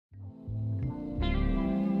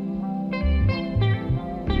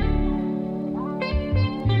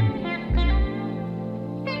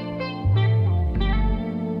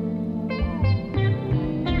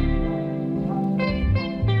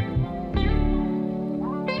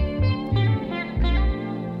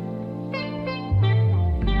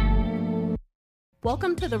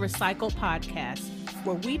Welcome to the Recycle Podcast,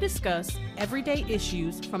 where we discuss everyday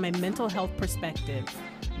issues from a mental health perspective.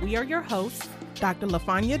 We are your hosts, Dr.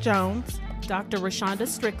 LaFonya Jones, Dr. Rashonda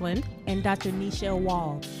Strickland, and Dr. Nichelle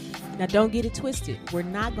Wall. Now, don't get it twisted. We're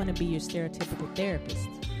not going to be your stereotypical therapist.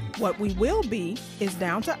 What we will be is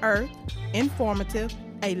down to earth, informative,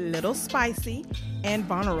 a little spicy, and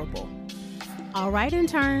vulnerable. All right,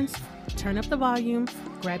 interns, turn up the volume,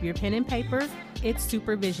 grab your pen and paper. It's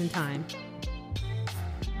supervision time.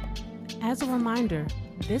 As a reminder,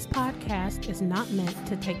 this podcast is not meant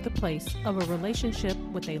to take the place of a relationship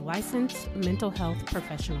with a licensed mental health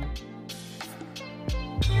professional.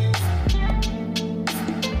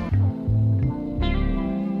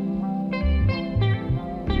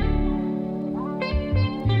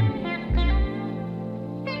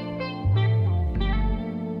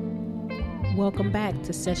 Welcome back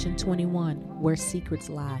to session 21, where secrets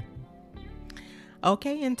lie.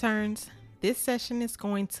 Okay, interns, this session is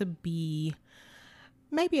going to be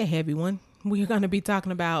maybe a heavy one. We're going to be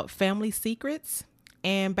talking about family secrets.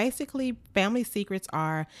 And basically, family secrets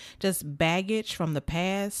are just baggage from the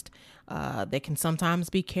past that can sometimes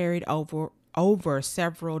be carried over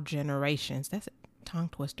several generations. That's a tongue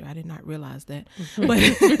twister. I did not realize that. But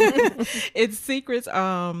it's secrets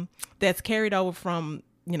that's carried over from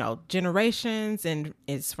generations, and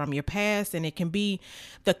it's from your past, and it can be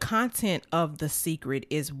the content of the secret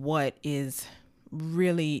is what can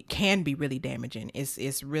be really damaging.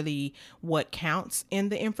 It's really what counts in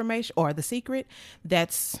the information or the secret.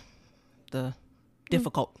 That's the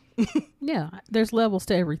difficult. Yeah, there's levels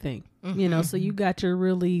to everything, so you got your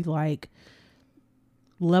really like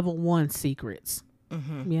level 1 secrets,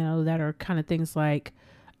 that are kind of things like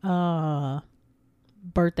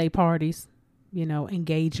birthday parties,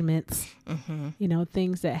 engagements,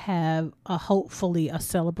 things that have hopefully a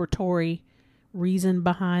celebratory reason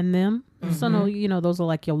behind them. So those are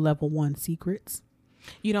like your level 1 secrets.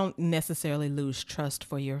 You don't necessarily lose trust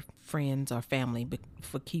for your friends or family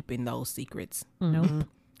for keeping those secrets. Nope.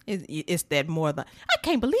 It's that more the, I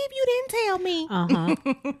can't believe you didn't tell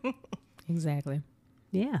me. Exactly.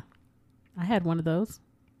 Yeah. I had one of those.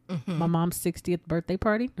 My mom's 60th birthday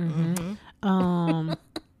party.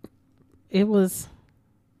 It was,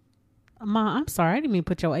 Mom, I'm sorry. I didn't mean to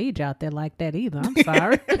put your age out there like that either. I'm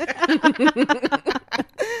sorry.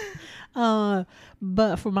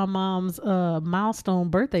 But for my mom's milestone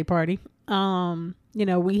birthday party,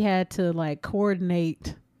 we had to like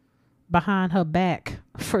coordinate behind her back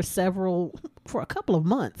for a couple of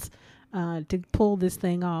months to pull this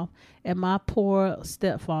thing off. And my poor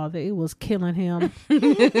stepfather, it was killing him.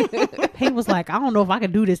 He was like, I don't know if I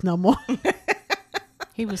can do this no more.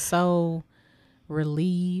 He was so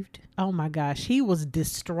relieved. Oh my gosh, he was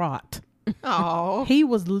distraught. Oh, he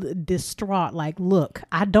was distraught. Like, look,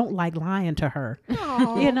 I don't like lying to her.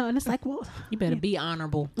 And it's like, well, you better be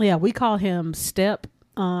honorable. Yeah, we call him Step.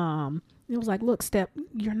 It was like, look, Step,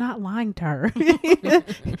 you're not lying to her.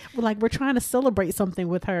 we're trying to celebrate something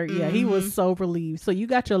with her. Yeah, he was so relieved. So you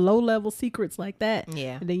got your low level secrets like that.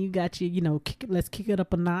 Yeah, and then you got your, let's kick it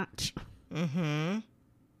up a notch.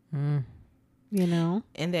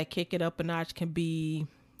 And that kick it up a notch can be,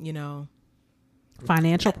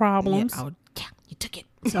 financial problems. Yeah, you took it.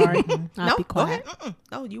 Sorry. No, be quiet. Go ahead.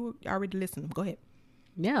 No, you were already listening. Go ahead.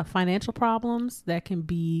 Yeah, financial problems that can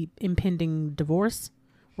be impending divorce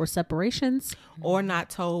or separations. Or not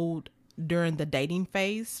told during the dating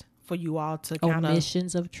phase for you all to kind of.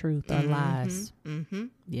 Omissions of truth or lies.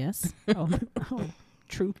 Yes.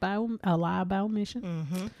 Truth by a lie by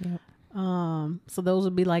omission. Yep. So those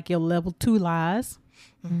would be like your level 2 lies.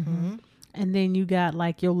 And then you got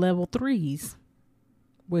like your level 3s,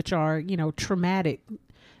 which are, traumatic.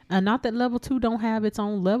 Not that level 2 don't have its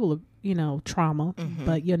own level of, trauma,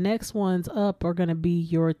 but your next ones up are going to be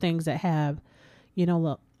your things that have,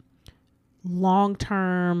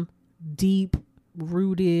 long-term, deep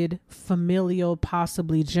rooted, familial,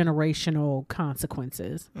 possibly generational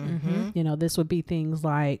consequences. This would be things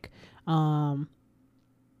like, I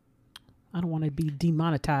don't want to be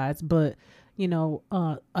demonetized, but,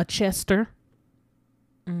 a Chester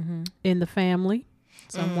in the family.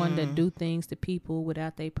 Someone that do things to people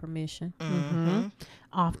without their permission.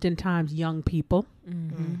 Oftentimes young people.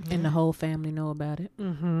 And the whole family know about it.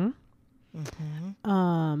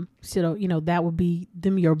 So, that would be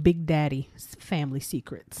them, your big daddy family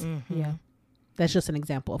secrets. Yeah. That's just an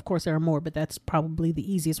example. Of course, there are more, but that's probably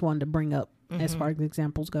the easiest one to bring up as far as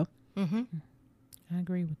examples go. I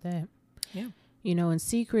agree with that. Yeah. In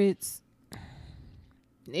secrets,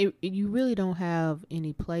 you really don't have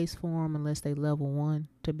any place for them unless they level 1,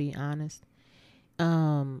 to be honest.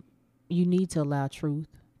 You need to allow truth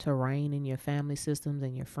to reign in your family systems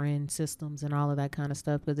and your friend systems and all of that kind of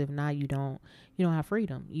stuff. Because if not, you don't have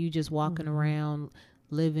freedom. You just walking around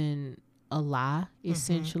living a lie,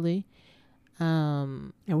 essentially.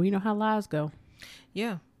 And we know how lies go.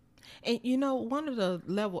 Yeah. And one of the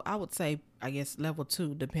level, I would say, I guess level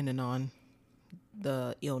 2, depending on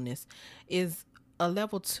the illness, is a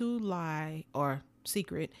level 2 lie or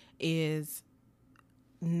secret is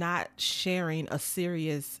not sharing a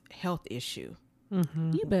serious health issue.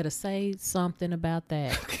 Mm-hmm. You better say something about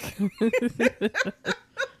that.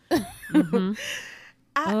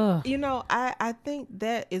 I think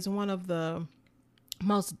that is one of the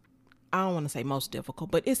most, I don't want to say most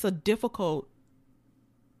difficult, but it's a difficult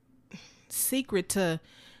secret to,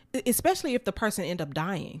 especially if the person end up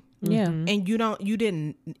dying. Yeah. And you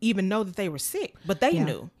didn't even know that they were sick, but they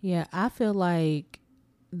knew. Yeah. I feel like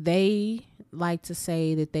they like to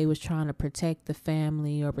say that they was trying to protect the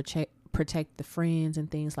family or protect the friends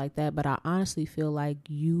and things like that. But I honestly feel like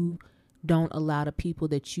you don't allow the people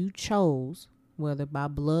that you chose, whether by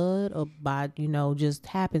blood or by, just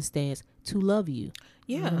happenstance, to love you.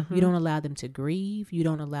 Yeah. Mm-hmm. You don't allow them to grieve. You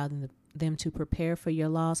don't allow them to prepare for your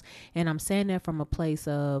loss. And I'm saying that from a place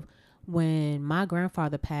of, when my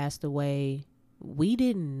grandfather passed away, we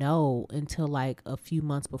didn't know until like a few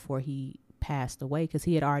months before he passed away, because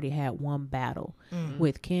he had already had one battle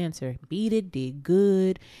with cancer, beat it, did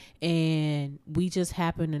good, and we just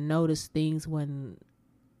happened to notice things when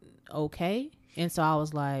okay. And so I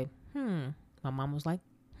was like, my mom was like,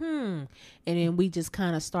 and then we just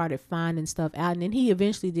kind of started finding stuff out, and then he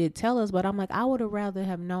eventually did tell us, but I'm like, I would have rather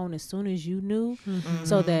have known as soon as you knew,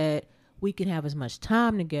 so that we can have as much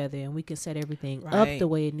time together and we can set everything up the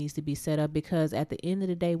way it needs to be set up. Because at the end of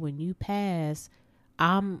the day, when you pass,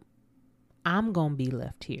 I'm gonna be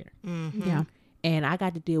left here. Mm-hmm. Yeah. And I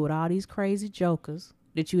got to deal with all these crazy jokers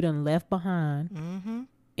that you done left behind. Mm-hmm.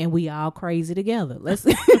 And we all crazy together. Let's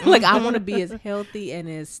like, I want to be as healthy and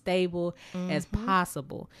as stable as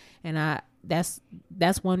possible. And that's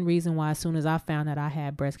one reason why as soon as I found that I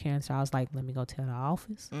had breast cancer, I was like, let me go tell the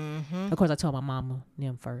office. Of course, I told my mama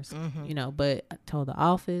them first, but I told the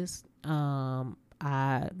office.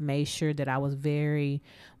 I made sure that I was very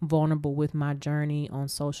vulnerable with my journey on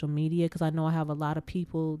social media, because I know I have a lot of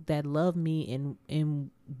people that love me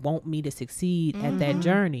and want me to succeed at that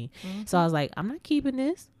journey. So I was like, I'm not keeping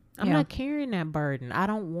this. I'm not carrying that burden. I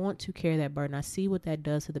don't want to carry that burden. I see what that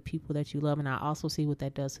does to the people that you love, and I also see what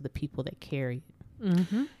that does to the people that carry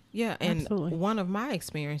it. Yeah, and Absolutely. one of my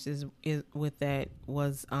experiences with that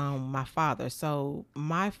was my father. So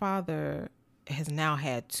my father has now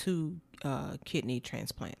had 2 kidney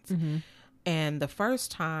transplants, and the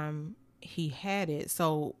first time he had it,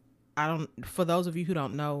 so for those of you who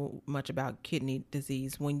don't know much about kidney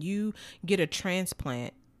disease, when you get a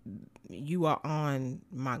transplant, you are on,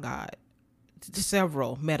 my God,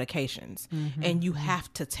 several medications, and you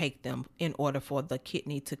have to take them in order for the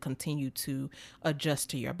kidney to continue to adjust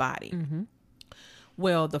to your body.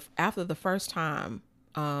 Well, after the first time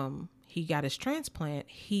he got his transplant,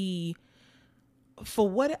 I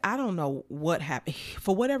don't know what happened.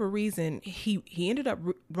 For whatever reason, he ended up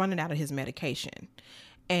running out of his medication.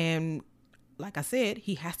 And like I said,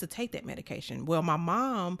 he has to take that medication. Well, my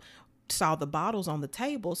mom saw the bottles on the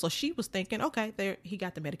table, so she was thinking, okay, there, he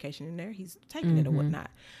got the medication in there, he's taking it or whatnot.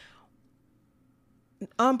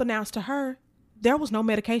 Unbeknownst to her, there was no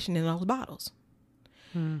medication in those bottles.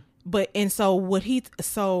 But, and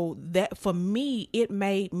so that for me, it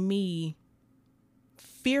made me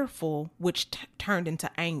fearful, which turned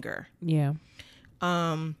into anger. Yeah.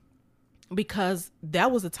 Because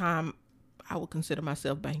that was a time I would consider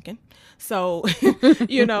myself banking. So,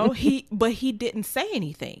 he didn't say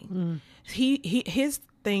anything. His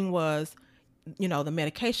thing was, the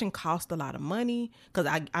medication cost a lot of money, because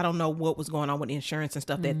I don't know what was going on with insurance and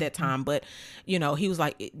stuff at that time, but he was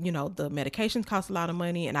like, the medications cost a lot of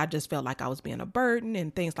money, and I just felt like I was being a burden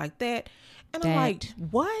and things like that. And I'm like,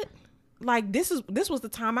 what? Like, this was the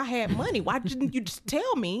time I had money. Why didn't you just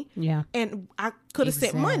tell me? Yeah. And I could have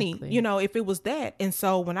sent money, if it was that. And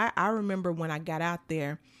so when I remember when I got out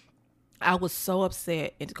there, I was so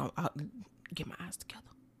upset. I'll get my eyes together.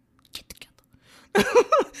 Get together.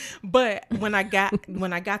 But when I got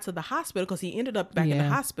to the hospital, because he ended up back in the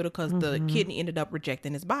hospital because the kidney ended up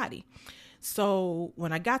rejecting his body. So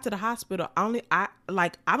when I got to the hospital, I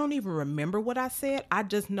don't even remember what I said. I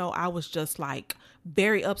just know I was just like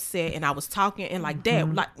very upset, and I was talking and like,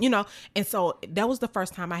 Dad, like, and so that was the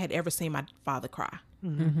first time I had ever seen my father cry.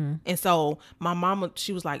 And so my mama,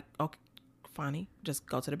 she was like, okay, Fonnie, just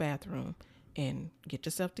go to the bathroom and get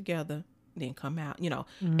yourself together then come out, you know.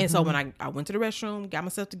 And so when I went to the restroom, got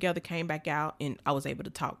myself together, came back out, and I was able to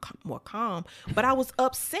talk more calm. But I was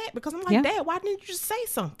upset because I'm like, Dad, why didn't you just say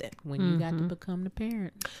something? When you got to become the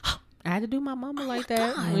parent. I had to do my mama like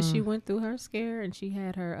that when she went through her scare and she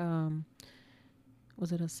had her,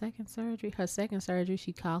 was it her second surgery? Her second surgery,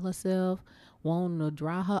 she called herself wanting to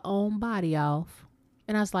dry her own body off.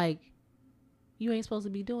 And I was like, you ain't supposed to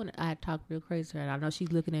be doing it. I had talked real crazy to her. And I know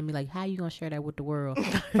she's looking at me like, how you going to share that with the world?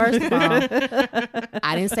 First of all,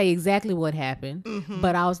 I didn't say exactly what happened,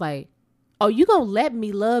 but I was like, oh, you going to let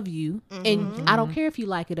me love you. And I don't care if you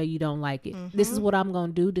like it or you don't like it. This is what I'm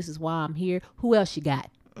going to do. This is why I'm here. Who else you got?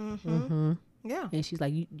 Yeah. And she's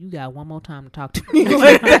like, you got one more time to talk to me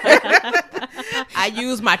like that. I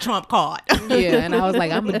used my trump card. Yeah. And I was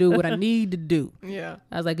like, I'm going to do what I need to do. Yeah.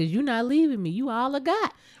 I was like, because you're not leaving me. You all I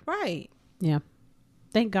got. Right. Yeah.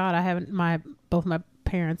 Thank God I haven't both my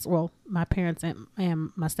parents, well, my parents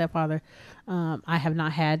and my stepfather, I have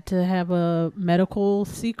not had to have a medical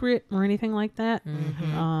secret or anything like that.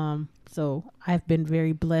 So I've been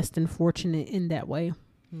very blessed and fortunate in that way.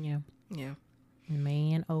 Yeah. Yeah.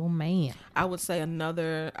 Man, oh man. I would say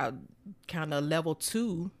another kind of level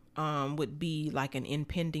 2 would be like an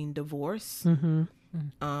impending divorce.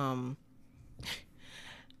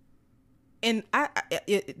 And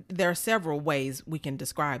there are several ways we can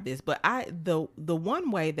describe this, but the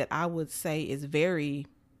one way that I would say is very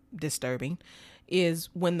disturbing is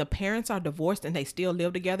when the parents are divorced and they still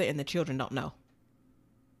live together and the children don't know.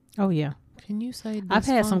 Oh yeah. Can you say I've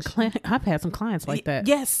had some clients like that.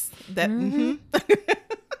 Yes. That.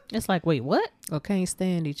 It's like, wait, what? Or can't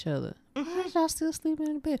stand each other. Why y'all still sleeping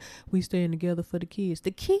in the bed? We staying together for the kids.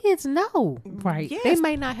 The kids know. Right. Yes. They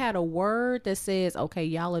may not have a word that says, okay,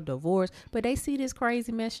 y'all are divorced, but they see this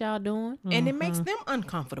crazy mess y'all doing. And it makes them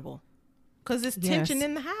uncomfortable because it's tension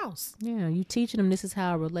in the house. Yeah, you teaching them this is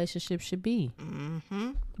how a relationship should be.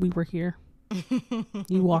 We were here.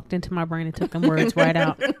 You walked into my brain and took them words right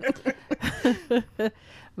out.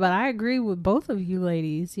 But I agree with both of you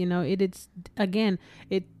ladies. You know,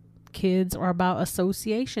 kids are about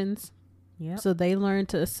associations. Yeah. So they learn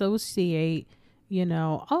to associate, you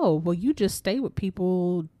know, oh, well, you just stay with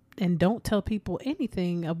people and don't tell people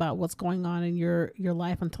anything about what's going on in your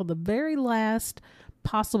life until the very last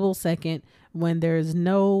possible second when there's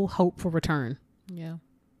no hope for return. Yeah.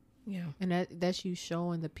 Yeah. And that's you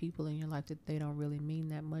showing the people in your life that they don't really mean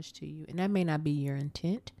that much to you. And that may not be your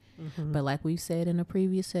intent. But like we said in a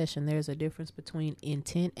previous session, there's a difference between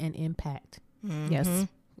intent and impact. Yes.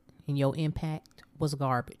 And your impact was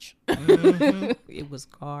garbage. It was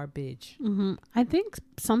garbage. I think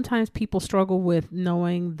sometimes people struggle with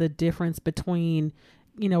knowing the difference between,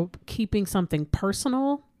 you know, keeping something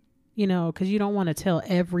personal, you know, because you don't want to tell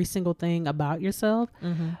every single thing about yourself,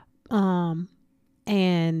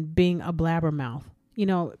 and being a blabbermouth. You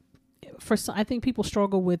know, I think people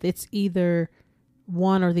struggle with it's either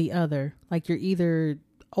one or the other. Like you're either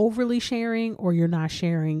overly sharing or you're not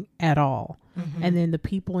sharing at all. And then the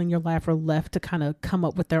people in your life are left to kind of come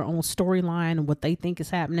up with their own storyline and what they think is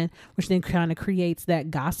happening, which then kind of creates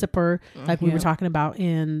that gossiper, like we were talking about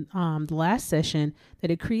in the last session,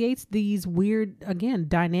 that it creates these weird, again,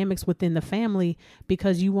 dynamics within the family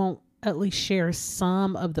because you won't at least share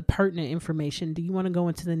some of the pertinent information. Do you want to go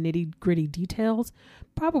into the nitty gritty details?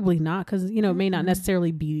 Probably not, because, you know, it may not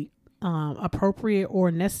necessarily be appropriate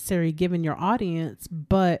or necessary given your audience,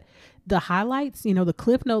 but the highlights, you know, the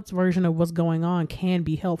Cliff Notes version of what's going on can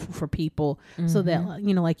be helpful for people so that,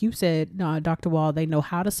 you know, like you said, Dr. Wall, they know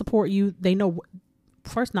how to support you. They know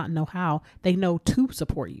they know to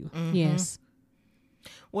support you. Yes.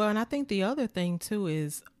 Well, and I think the other thing too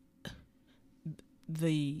is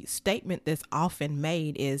the statement that's often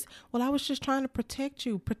made is, well, I was just trying to protect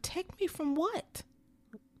you. Protect me from what?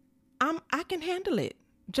 I can handle it.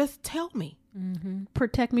 Just tell me.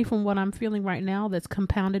 Protect me from what I'm feeling right now that's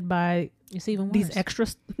compounded by It's even worse. these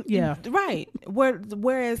extras. Yeah. Right.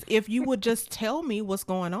 Whereas if you would just tell me what's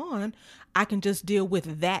going on, I can just deal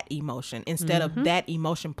with that emotion instead of that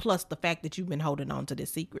emotion plus the fact that you've been holding on to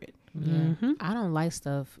this secret. I don't like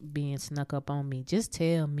stuff being snuck up on me. Just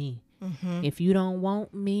tell me. If you don't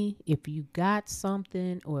want me, if you got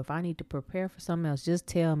something, or if I need to prepare for something else, just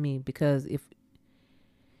tell me. Because if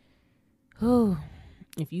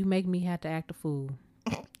you make me have to act a fool,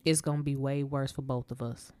 it's going to be way worse for both of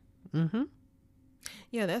us.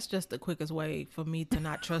 Yeah, that's just the quickest way for me to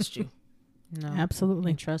not trust you. No,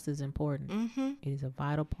 Absolutely. And trust is important. It is a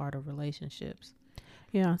vital part of relationships.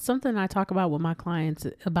 Yeah. Something I talk about with my clients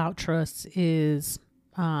about trust is,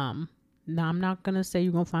 now I'm not going to say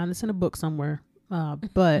you're going to find this in a book somewhere,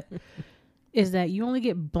 but is that you only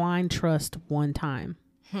get blind trust one time.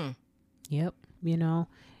 Yep. You know,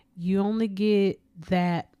 you only get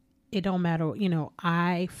that. It don't matter,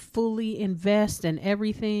 I fully invest in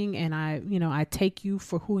everything, and I take you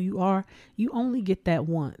for who you are. You only get that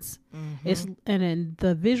once. And then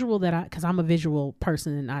the visual because I'm a visual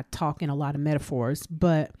person and I talk in a lot of metaphors,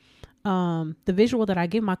 but the visual that I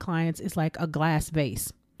give my clients is like a glass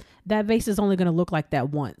vase. That vase is only going to look like that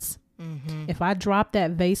once. If I drop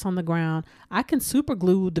that vase on the ground, I can super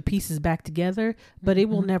glue the pieces back together, but it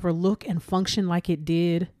will never look and function like it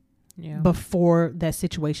did before that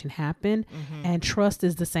situation happened. And trust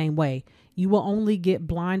is the same way. You will only get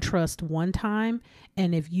blind trust one time.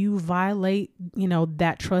 And if you violate,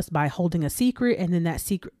 that trust by holding a secret, and then that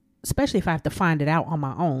secret, especially if I have to find it out on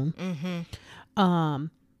my own.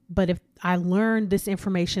 But if I learn this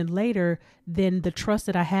information later, then the trust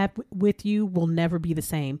that I have with you will never be the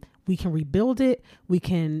same. We can rebuild it. We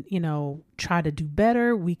can, try to do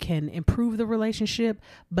better. We can improve the relationship,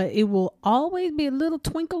 but it will always be a little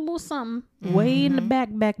twinkle, little something way in the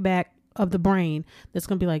back of the brain that's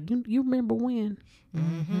going to be like, you remember when?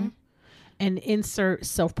 And insert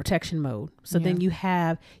self-protection mode. So then you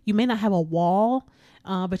may not have a wall,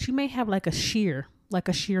 but you may have like a sheer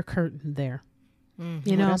curtain there.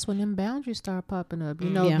 That's when them boundaries start popping up.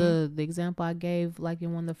 The example I gave, like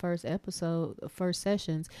in one of the first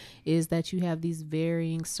sessions, is that you have these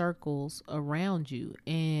varying circles around you,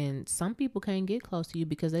 and some people can't get close to you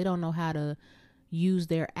because they don't know how to use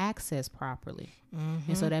their access properly.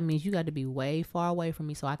 And so that means you got to be way far away from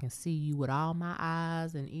me so I can see you with all my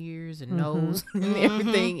eyes and ears and nose and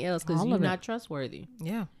everything else, because you're not trustworthy.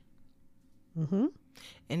 Yeah.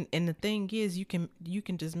 And the thing is, you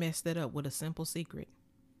can just mess that up with a simple secret.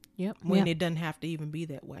 Yep. When it doesn't have to even be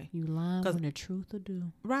that way. You lying when the truth will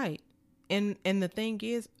do. Right. And the thing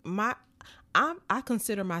is, I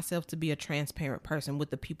consider myself to be a transparent person with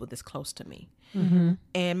the people that's close to me.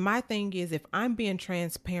 And my thing is, if I'm being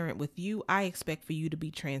transparent with you, I expect for you to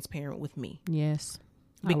be transparent with me. Yes.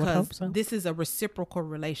 Because this is a reciprocal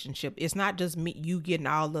relationship. It's not just me, you getting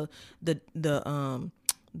all the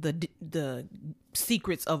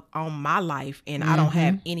secrets on my life, and I don't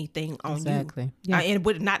have anything on you. Yeah. And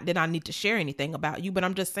not that I need to share anything about you, but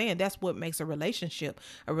I'm just saying that's what makes a relationship.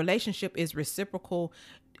 A relationship is reciprocal,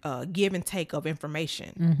 give and take of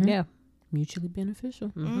information. Yeah, mutually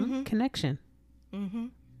beneficial. Connection.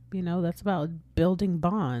 That's about building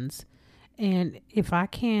bonds. And if I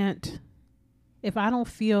don't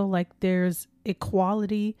feel like there's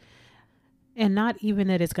equality, and not even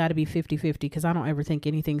that it's got to be 50-50, because I don't ever think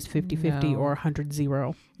anything's 50-50 or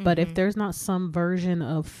 100-0. But if there's not some version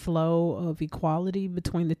of flow of equality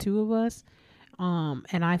between the two of us,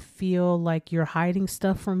 and I feel like you're hiding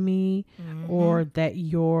stuff from me, or that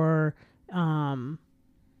you're,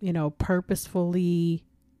 purposefully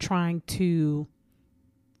trying to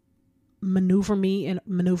maneuver me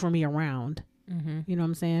around. You know what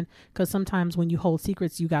I'm saying? Because sometimes when you hold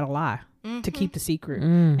secrets, you got to lie to keep the secret.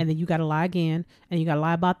 And then you got to lie again, and you got to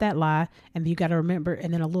lie about that lie. And then you got to remember,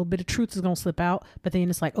 and then a little bit of truth is going to slip out. But then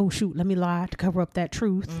it's like, oh, shoot, let me lie to cover up that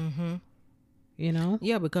truth.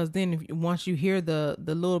 Yeah, because then once you hear the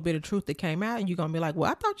little bit of truth that came out, you're going to be like, well,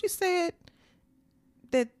 I thought you said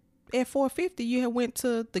that at 450 you had went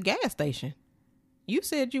to the gas station. You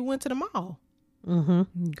said you went to the mall.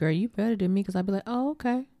 Girl, you better than me, because I'd be like, oh,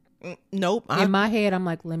 okay. Nope. In my head, I'm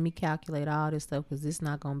like, let me calculate all this stuff, because this is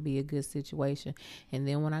not going to be a good situation. And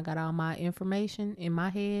then when I got all my information in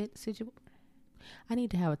my head, I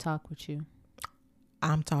need to have a talk with you.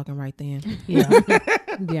 I'm talking right then.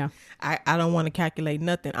 Yeah. I don't want to calculate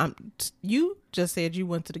nothing. You just said you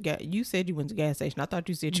went to the gas. You said you went to the gas station. I thought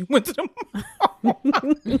you said you went to the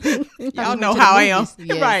Y'all know how I am.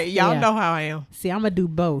 Yes. Right. Y'all know how I am. See, I'm going to do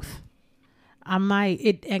both. I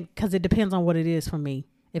might, because it depends on what it is for me.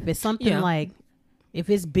 If it's something like, if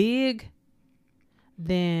it's big,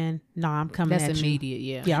 then I'm coming at you. That's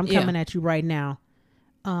immediate, Yeah, I'm coming at you right now.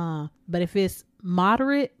 But if it's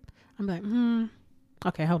moderate, I'm like,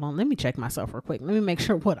 okay, hold on. Let me check myself real quick. Let me make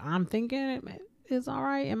sure what I'm thinking is all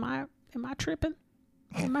right. Am I tripping?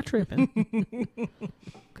 Am I tripping?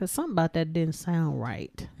 Because something about that didn't sound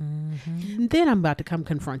right. And then I'm about to come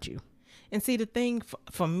confront you. And see, the thing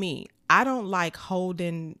for me, I don't like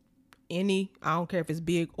holding I don't care if it's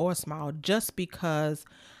big or small, just because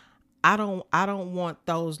I don't want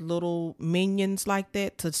those little minions like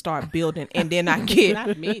that to start building, and then I get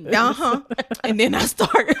and then I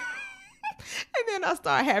start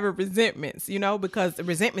having resentments, because the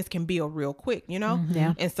resentments can build real quick,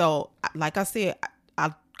 Yeah. And so, like I said,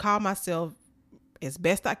 I call myself, as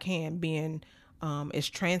best I can, being as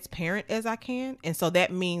transparent as I can, and so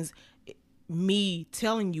that means me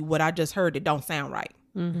telling you what I just heard that don't sound right.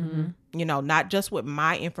 You know, not just with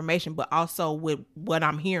my information, but also with what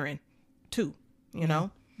I'm hearing too, you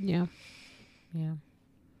know? Yeah. Yeah.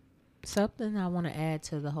 Something I want to add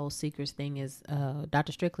to the whole secrets thing is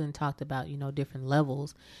Dr. Strickland talked about, you know, different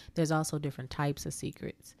levels. There's also different types of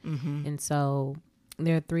secrets. And so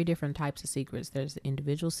there are 3 different types of secrets. There's the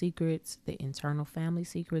individual secrets, the internal family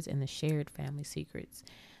secrets, and the shared family secrets.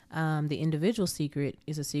 The individual secret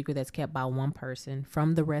is a secret that's kept by one person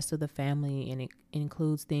from the rest of the family, and it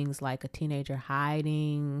includes things like a teenager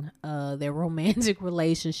hiding their romantic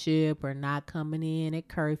relationship or not coming in at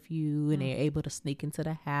curfew, and they're able to sneak into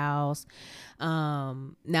the house.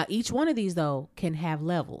 Now, each one of these, though, can have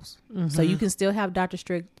levels. So you can still have Dr.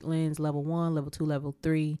 Strickland's level 1, level 2, level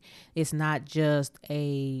 3. It's not just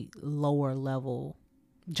a lower level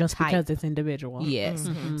Just type. because it's individual. Yes.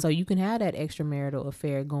 So you can have that extramarital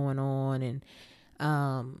affair going on. And,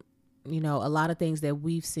 you know, a lot of things that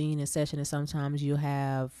we've seen in session is sometimes you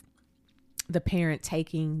have the parent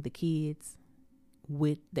taking the kids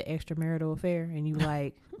with the extramarital affair. And you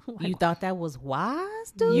like, you thought that was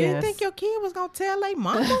wise, dude? You didn't think your kid was going to tell their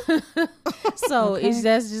mama? So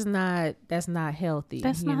that's not healthy.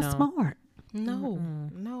 That's you not know? No, smart.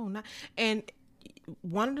 no, not. And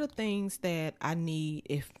one of the things that I need,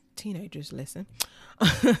 if teenagers listen,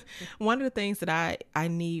 one of the things that I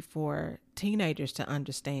need for teenagers to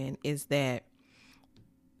understand is that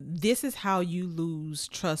this is how you lose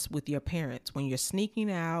trust with your parents. When you're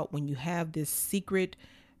sneaking out, when you have this secret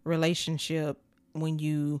relationship, when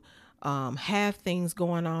you have things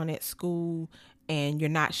going on at school and you're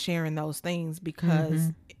not sharing those things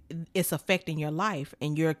because it's affecting your life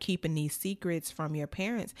and you're keeping these secrets from your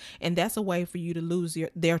parents. And that's a way for you to lose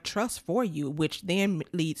their trust for you, which then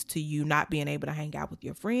leads to you not being able to hang out with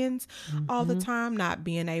your friends all the time, not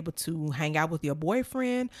being able to hang out with your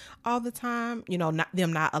boyfriend all the time, you know,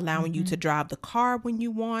 not allowing you to drive the car when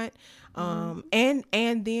you want. And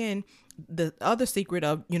then the other secret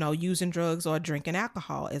of, you know, using drugs or drinking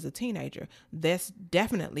alcohol as a teenager, that's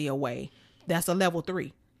definitely a way. That's a level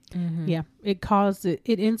 3. Yeah.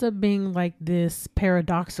 It ends up being like this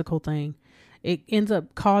paradoxical thing. It ends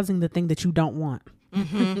up causing the thing that you don't want.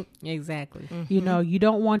 Exactly. You know, you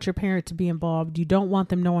don't want your parent to be involved. You don't want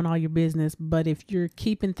them knowing all your business. But if you're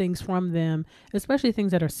keeping things from them, especially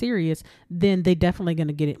things that are serious, then they definitely going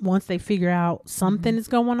to get it. Once they figure out something is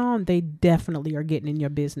going on, they definitely are getting in your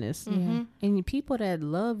business. Yeah. And people that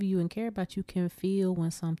love you and care about you can feel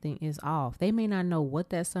when something is off. They may not know what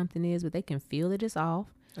that something is, but they can feel it is off.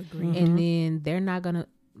 Agreed. And then they're not going to,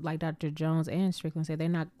 like Dr. Jones and Strickland said,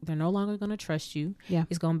 they're no longer going to trust you. Yeah.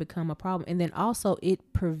 It's going to become a problem. And then also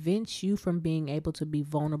it prevents you from being able to be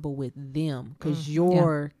vulnerable with them because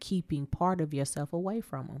you're keeping part of yourself away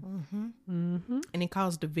from them. And it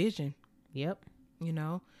caused division. Yep. You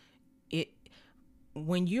know,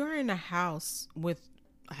 when you're in a house with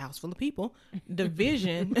a house full of people,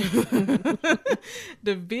 division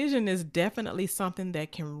is definitely something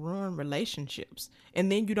that can ruin relationships, and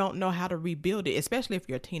then you don't know how to rebuild it, especially if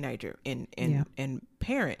you're a teenager and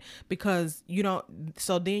parent, because you don't.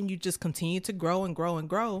 So then you just continue to grow and grow and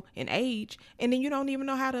grow in age, and then you don't even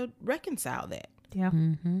know how to reconcile that. Yeah.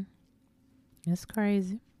 It's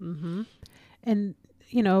crazy. And,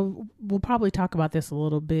 you know, we'll probably talk about this a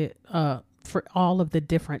little bit for all of the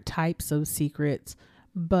different types of secrets.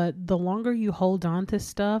 But the longer you hold on to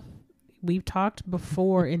stuff, we've talked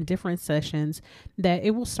before in different sessions that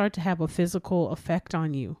it will start to have a physical effect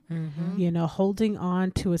on you. You know, holding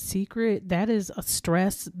on to a secret, that is a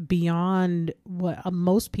stress beyond what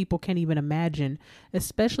most people can't even imagine,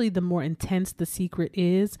 especially the more intense the secret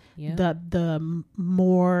is, the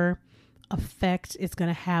more effect it's going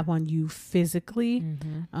to have on you physically.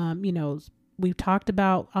 You know, we've talked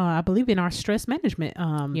about, I believe in our stress management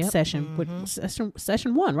session, with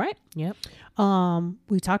session 1, right? Yep.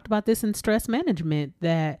 We talked about this in stress management,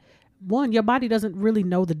 that one, your body doesn't really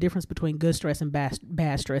know the difference between good stress and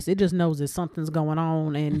bad stress. It just knows that something's going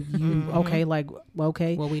on and you, okay,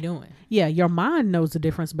 what we doing? Yeah, your mind knows the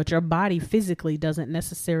difference, but your body physically doesn't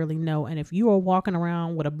necessarily know. And if you are walking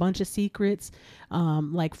around with a bunch of secrets,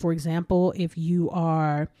 like for example, if you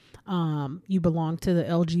are, you belong to the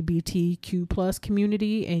LGBTQ plus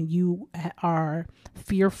community and you are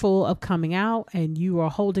fearful of coming out and you are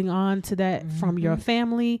holding on to that from your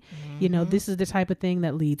family, you know, this is the type of thing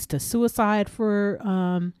that leads to suicide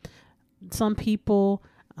for some people,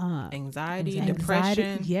 anxiety,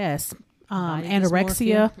 depression, yes,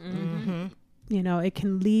 anorexia. You know, it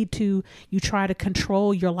can lead to you try to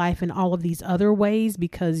control your life in all of these other ways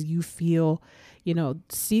because you feel, you know,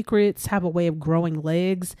 secrets have a way of growing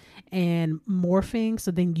legs and morphing. So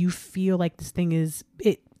then you feel like this thing is,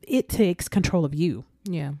 it takes control of you.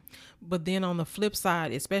 Yeah. But then on the flip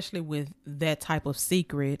side, especially with that type of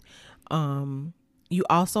secret, you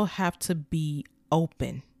also have to be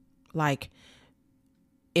open. Like,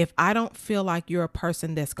 if I don't feel like you're a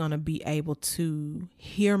person that's going to be able to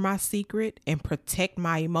hear my secret and protect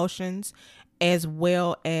my emotions, as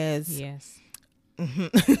well as Yes.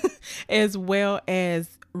 as well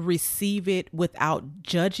as receive it without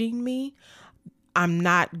judging me, I'm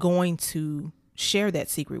not going to share that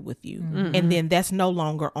secret with you. And then that's no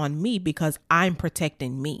longer on me because I'm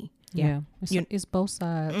protecting me. Yeah. It's both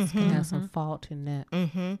sides can have some fault in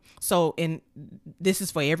that. So, and this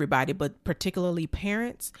is for everybody, but particularly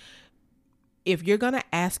parents, if you're going to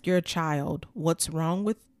ask your child what's wrong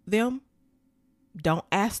with them, don't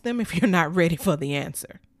ask them if you're not ready for the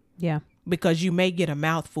answer. Yeah. Because you may get a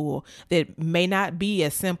mouthful that may not be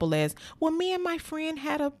as simple as, well, me and my friend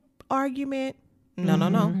had a argument.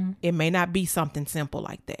 No. It may not be something simple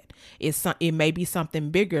like that. It may be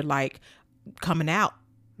something bigger, like coming out.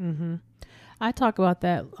 I talk about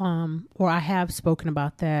that, or I have spoken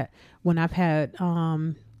about that when I've had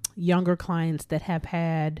younger clients that have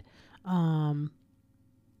had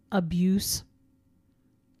abuse,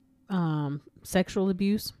 sexual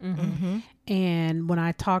abuse. And when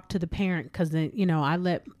I talk to the parent, because then, I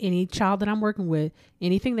let any child that I'm working with,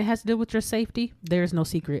 anything that has to do with your safety, there's no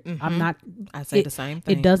secret. I say the same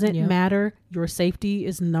thing. It doesn't matter. Your safety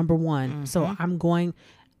is number one. So I'm going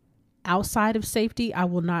outside of safety. I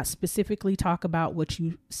will not specifically talk about what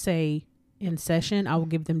you say in session. I will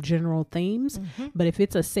give them general themes. But if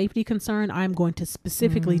it's a safety concern, I'm going to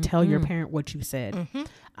specifically tell your parent what you said.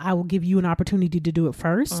 I will give you an opportunity to do it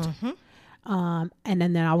first. And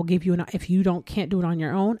then I will give you if you can't do it on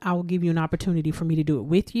your own, I will give you an opportunity for me to do it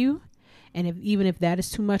with you. And even if that is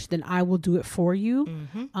too much, then I will do it for you.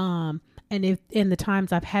 And if in the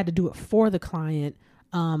times I've had to do it for the client,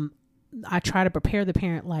 I try to prepare the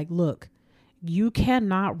parent like, look, you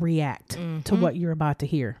cannot react to what you're about to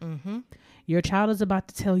hear. Your child is about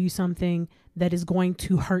to tell you something that is going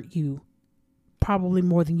to hurt you probably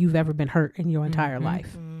more than you've ever been hurt in your entire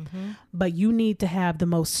life. But you need to have the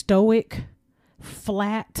most stoic,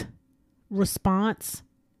 flat response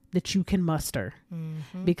that you can muster,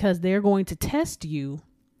 because they're going to test you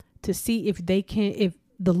to see if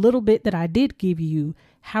the little bit that I did give you,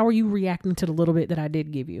 how are you reacting to the little bit that I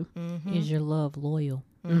did give you? Is your love loyal?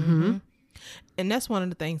 And that's one of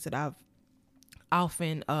the things that I've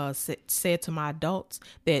often said to my adults,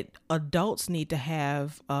 that adults need to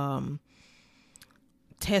have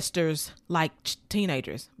testers like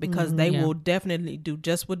teenagers, because they will definitely do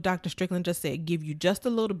just what Dr. Strickland just said, give you just a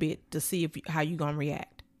little bit to see how you're going to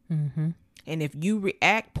react. And if you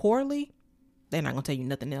react poorly, they're not going to tell you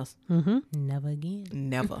nothing else. Never again.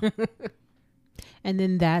 Never. And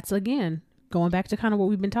then that's, again, going back to kind of what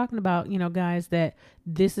we've been talking about, guys, that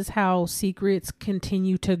this is how secrets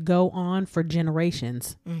continue to go on for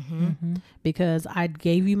generations. Because I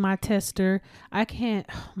gave you my tester. I can't,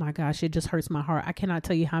 oh my gosh, it just hurts my heart. I cannot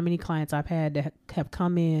tell you how many clients I've had that have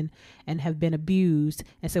come in and have been abused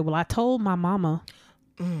and said, well, I told my mama.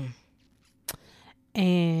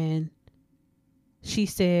 And she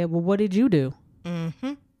said, well, what did you do?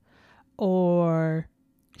 Or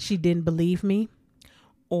she didn't believe me.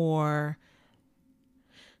 Or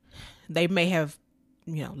they may have,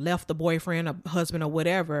 left the boyfriend or husband or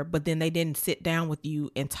whatever, but then they didn't sit down with you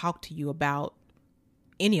and talk to you about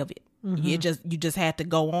any of it. You just had to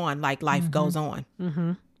go on like life goes on.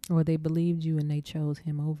 Or they believed you and they chose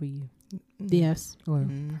him over you. Yes. Or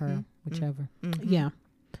her, whichever. Yeah.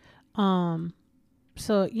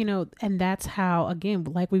 So, and that's how, again,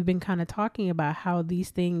 like we've been kind of talking about how these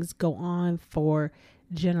things go on for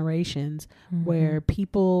generations, where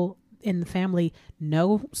people in the family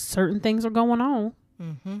know certain things are going on,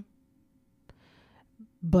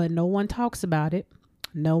 but no one talks about it.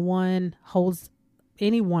 No one holds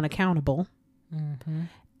anyone accountable.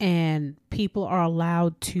 And people are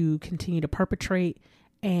allowed to continue to perpetrate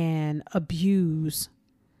and abuse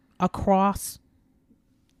across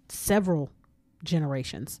several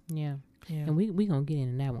generations. Yeah. And we gonna get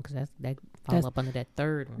into that one, because that fall up under that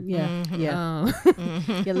third one.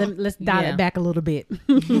 Let's dial it back a little bit.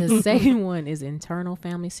 The second one is internal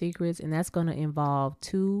family secrets, and that's going to involve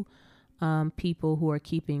two people who are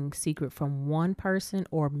keeping secret from one person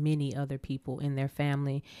or many other people in their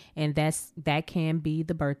family, and that can be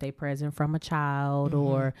the birthday present from a child,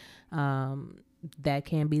 or that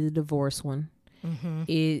can be the divorce one.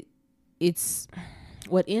 It's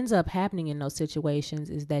what ends up happening in those situations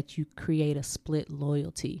is that you create a split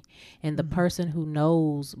loyalty, and the person who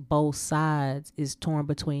knows both sides is torn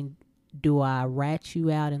between, do I rat you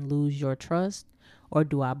out and lose your trust, or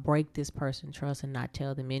do I break this person's trust and not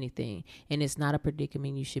tell them anything? And it's not a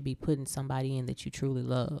predicament you should be putting somebody in that you truly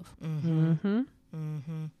love.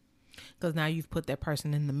 Because now you've put that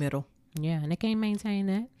person in the middle. Yeah, and they can't maintain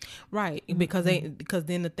that. Right. Because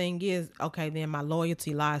then the thing is, okay, then my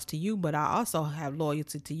loyalty lies to you, but I also have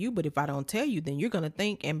loyalty to you. But if I don't tell you, then you're going to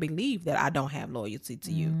think and believe that I don't have loyalty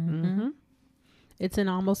to you. It's an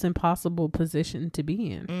almost impossible position to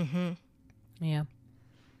be in. Yeah.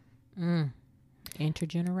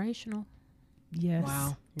 Intergenerational. Yes.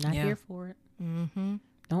 Wow. Not here for it.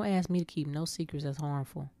 Don't ask me to keep no secrets that's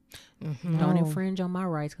harmful. Don't infringe on my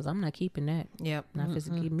rights, because I'm not keeping that. Yep. Not if it's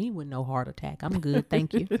to give me with no heart attack. I'm good,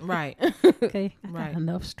 thank you. Right. Okay. I got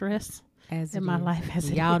enough stress As in my life as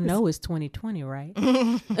it y'all is. know it's 2020, right?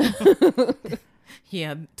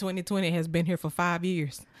 Yeah. 2020 has been here for 5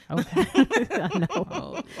 years. Okay. I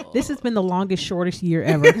know. This has been the longest, shortest year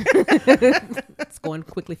ever. It's going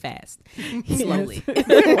quickly fast, slowly.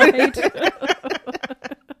 Right?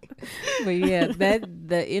 But yeah, that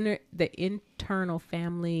the internal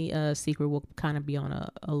family secret will kind of be on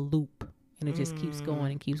a loop, and it just keeps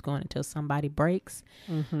going and keeps going until somebody breaks.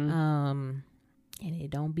 And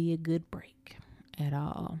it don't be a good break at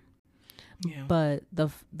all. Yeah. But the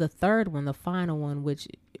third one, the final one, which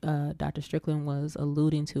Dr. Strickland was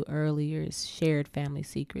alluding to earlier, is shared family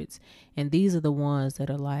secrets. And these are the ones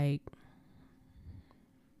that are like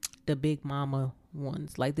the big mama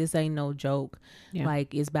ones. Like, this ain't no joke. Yeah.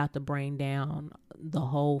 Like, it's about to bring down the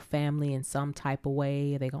whole family in some type of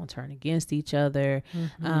way. They're gonna turn against each other.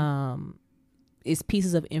 It's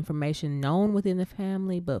pieces of information known within the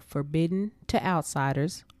family but forbidden to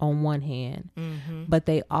outsiders on one hand, but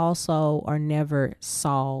they also are never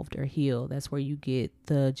solved or healed. That's where you get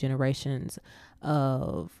the generations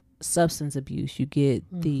of substance abuse. You get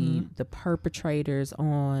the perpetrators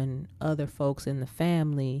on other folks in the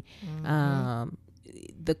family.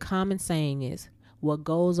 The common saying is, what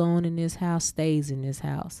goes on in this house stays in this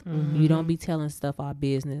house. You don't be telling stuff our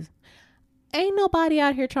business. Ain't nobody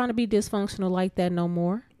out here trying to be dysfunctional like that no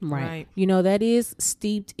more. Right. You know, that is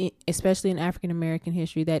steeped in, especially in African American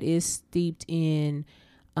history, that is steeped in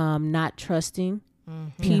not trusting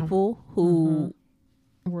people who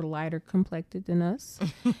were lighter complected than us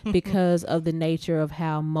because of the nature of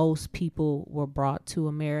how most people were brought to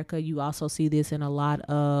America. You also see this in a lot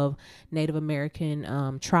of Native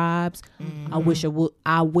American tribes. I wish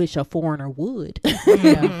a foreigner would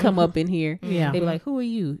come up in here. They'd be like, "Who are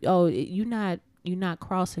you? Oh, you're not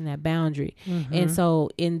crossing that boundary." And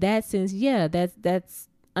so in that sense, yeah, that's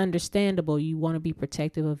understandable. You want to be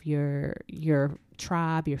protective of your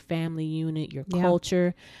tribe, your family unit, your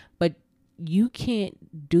culture, but you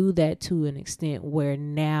can't do that to an extent where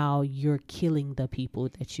now you're killing the people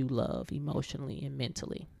that you love emotionally and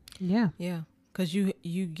mentally. Yeah. Yeah. Because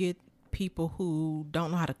you get people who don't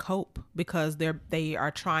know how to cope because they are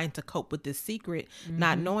trying to cope with this secret,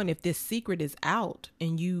 not knowing if this secret is out,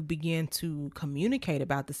 and you begin to communicate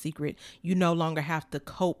about the secret, you no longer have to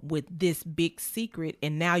cope with this big secret,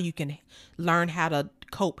 and now you can learn how to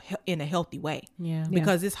cope in a healthy way. Yeah.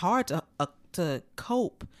 Because it's hard to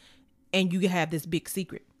cope and you have this big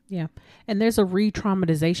secret. Yeah. And there's a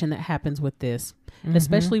re-traumatization that happens with this,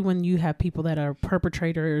 especially when you have people that are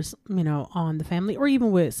perpetrators, you know, on the family, or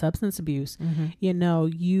even with substance abuse. You know,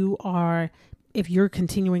 if you're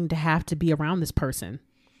continuing to have to be around this person.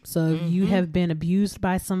 So you have been abused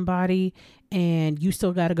by somebody and you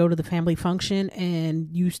still got to go to the family function and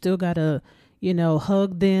you still got to, you know,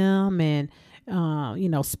 hug them and, you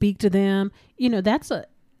know, speak to them. You know,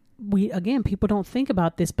 people don't think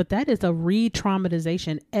about this, but that is a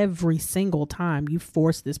re-traumatization every single time you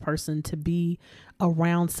force this person to be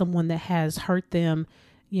around someone that has hurt them,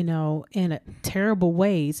 you know, in terrible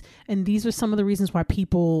ways. And these are some of the reasons why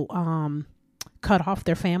people cut off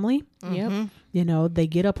their family. Yep. You know, they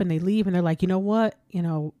get up and they leave and they're like, you know what, you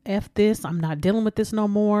know, F this, I'm not dealing with this no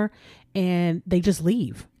more. And they just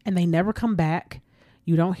leave and they never come back.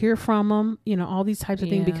 You don't hear from them, you know, all these types of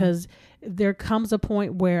things, because there comes a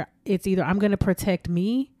point where it's either I'm going to protect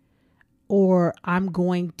me or I'm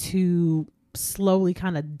going to slowly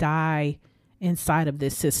kind of die inside of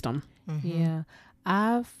this system. Yeah.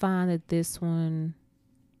 I find that this one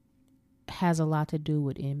has a lot to do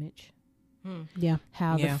with image. Yeah.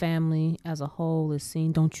 How the family as a whole is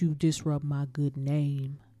seen. Don't you disrupt my good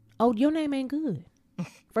name. Oh, your name ain't good.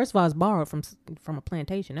 First of all, it's borrowed from a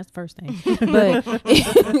plantation. That's the first thing. But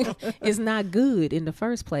it's not good in the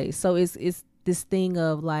first place. So it's this thing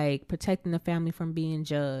of like protecting the family from being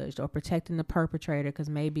judged, or protecting the perpetrator because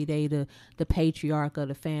maybe they the patriarch of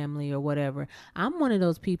the family or whatever. I'm one of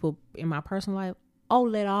those people in my personal life. Oh,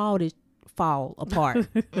 let all this fall apart.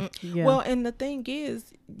 Yeah. Well, and the thing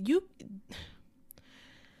is,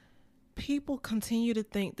 people continue to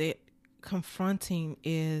think that confronting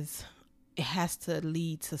it has to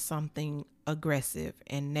lead to something aggressive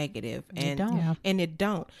and negative, and don't. Yeah. and it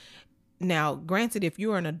don't. Now, granted, if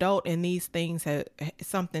you're an adult and these things have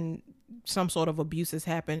some sort of abuse has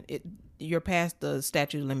happened, you're past the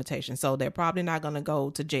statute of limitations, so they're probably not going to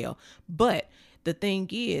go to jail. But the thing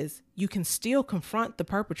is, you can still confront the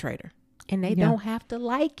perpetrator, And they Yeah. don't have to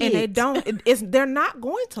like it. and they don't. They're not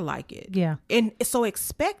going to like it. Yeah. And so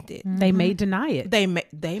expect it. They may deny it. They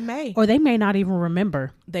may. Or they may not even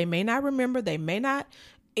remember. They may not remember. They may not.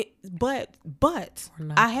 But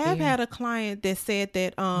not I have there. had a client that said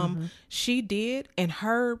that she did, and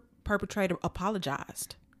her perpetrator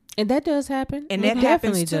apologized. And that does happen. And It that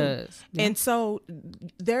happens definitely too. does. And so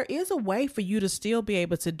there is a way for you to still be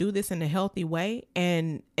able to do this in a healthy way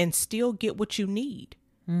and still get what you need.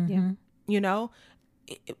 Yeah. You know,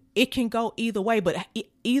 it can go either way, but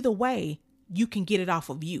either way, you can get it off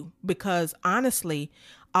of you, because honestly,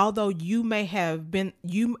 although you may have been,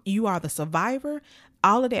 you are the survivor,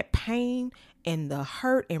 all of that pain and the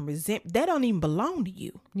hurt and resentment, that don't even belong to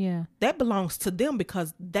you. Yeah. That belongs to them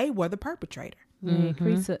because they were the perpetrator. It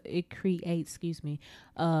creates,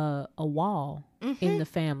 a wall in the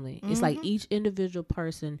family. It's like each individual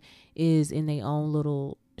person is in their own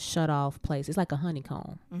little shut off place. It's like a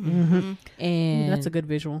honeycomb. And That's a good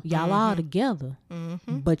visual. y'all all together,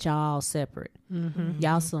 but y'all all separate.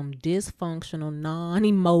 Y'all some dysfunctional,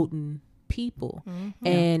 non-emoting people.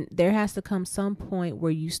 And there has to come some point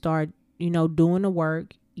where you start, doing the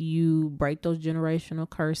work. You break those generational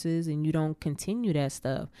curses and you don't continue that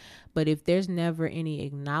stuff. But if there's never any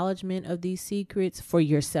acknowledgement of these secrets for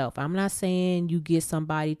yourself, I'm not saying you get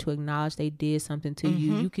somebody to acknowledge they did something to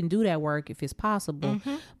you. You can do that work if it's possible,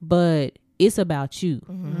 but it's about you.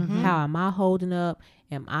 How am I holding up?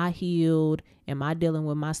 Am I healed? Am I dealing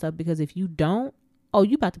with my stuff? Because if you don't,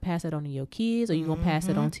 you about to pass it on to your kids, or you gonna pass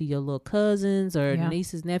it on to your little cousins or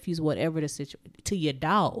nieces, nephews, whatever the situation, to your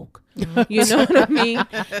dog. You know what I mean?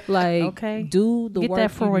 Like, Okay. do the Get work.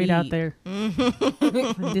 that Freud you out need. there.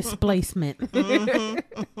 Displacement.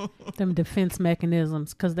 Them defense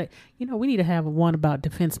mechanisms. Because we need to have one about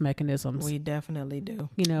defense mechanisms. We definitely do.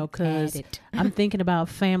 Because Add it. I'm thinking about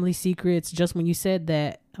family secrets. Just when you said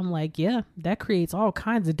that, I'm like, yeah, that creates all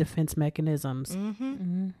kinds of defense mechanisms.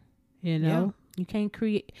 You can't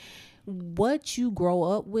create. What you grow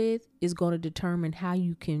up with is going to determine how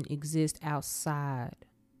you can exist outside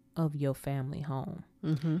of your family home.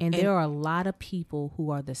 And there are a lot of people who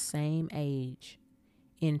are the same age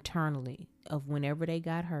internally of whenever they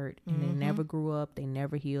got hurt, and they never grew up, they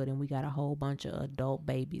never healed, and we got a whole bunch of adult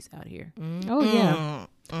babies out here. Oh, yeah.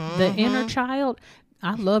 The inner child.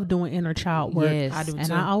 I love doing inner child work. Yes. I do And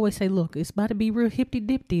too. I always say, look, it's about to be real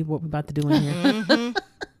hippy-dippy what we're about to do in here.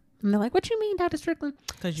 And they're like, what you mean, Dr. Strickland?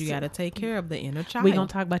 Because you got to take care of the inner child. We're going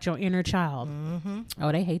to talk about your inner child.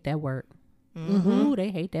 Oh, they hate that work. Ooh,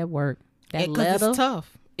 they hate that work. That Because letter. it's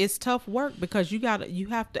tough. It's tough work because you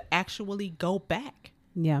have to actually go back.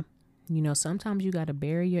 Yeah. Sometimes you got to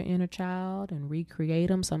bury your inner child and recreate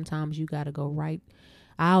them. Sometimes you got to go right.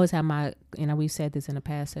 I always have we've said this in a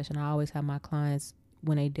past session, I always have my clients,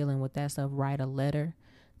 when they dealing with that stuff, write a letter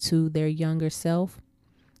to their younger self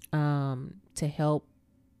to help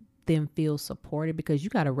them feel supported, because you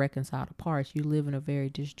got to reconcile the parts. You live in a very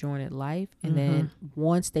disjointed life, and then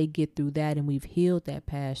once they get through that and we've healed that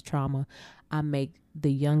past trauma, I make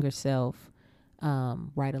the younger self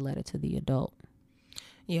write a letter to the adult.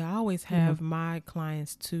 Yeah, I always have my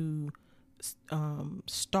clients to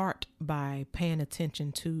start by paying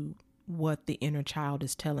attention to what the inner child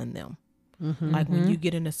is telling them. Like when you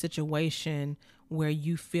get in a situation where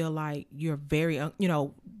you feel like you're very,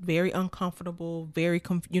 very uncomfortable, very,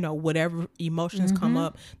 whatever emotions come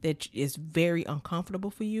up that is very uncomfortable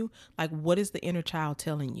for you. Like, what is the inner child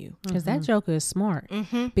telling you? Because that joker is smart.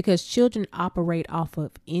 Because children operate off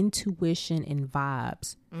of intuition and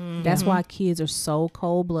vibes. That's why kids are so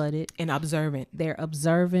cold-blooded. And observant. They're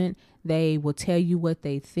observant. They will tell you what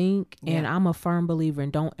they think. And I'm a firm believer in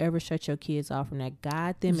don't ever shut your kids off from that.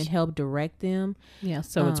 Guide them and help direct them. Yeah.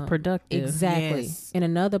 So it's productive. Exactly. Yes. And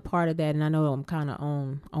another part of that, and I know I'm kind of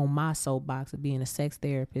on my soapbox of being a sex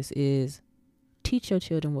therapist, is teach your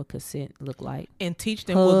children what consent look like. And teach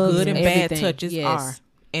them Hugs what good and and bad everything. touches Yes. are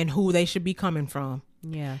and who they should be coming from.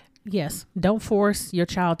 Yeah. Yes. Don't force your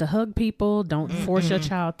child to hug people. Don't force your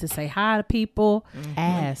child to say hi to people.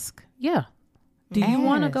 Ask. Yeah. Do you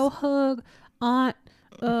want to Ask. go hug Aunt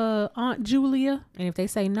Julia? And if they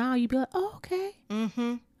say no, you be like, oh, okay.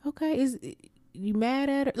 Okay. you mad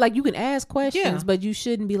at her? Like, you can ask questions, Yeah. but you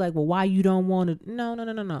shouldn't be like, well, why you don't want to?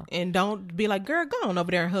 No. And don't be like, girl, go on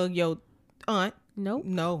over there and hug your aunt. Nope.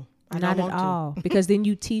 No, I Not don't at want all. Because then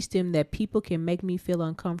you teach them that people can make me feel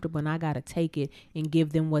uncomfortable and I got to take it and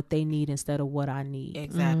give them what they need instead of what I need. to.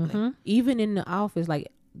 Exactly. Even in the office,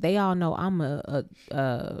 like, they all know I'm a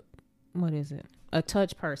what is it? A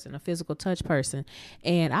touch person, a physical touch person.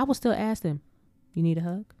 And I will still ask them, you need a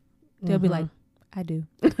hug? They'll be like, I do.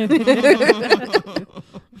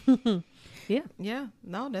 Yeah.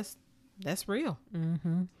 No, that's real.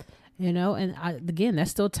 You know, and again, that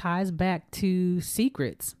still ties back to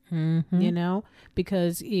secrets, you know,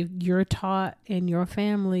 because if you're taught in your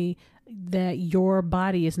family that your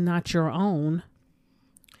body is not your own,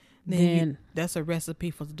 then that's a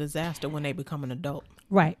recipe for disaster when they become an adult.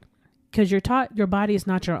 right. Because you're taught your body is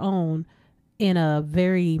not your own in a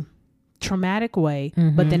very traumatic way,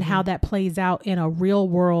 but then how that plays out in a real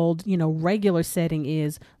world, you know, regular setting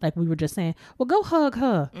is like we were just saying, well, go hug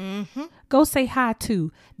her, go say hi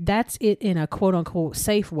to. That's it in a quote unquote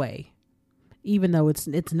safe way, even though it's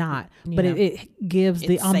not. But it gives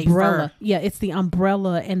the It's umbrella. safer. Yeah, it's the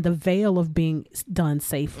umbrella and the veil of being done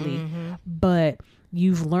safely. But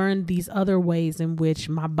you've learned these other ways in which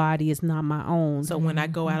my body is not my own. So when I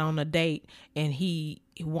go out on a date and he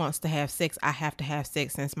wants to have sex, I have to have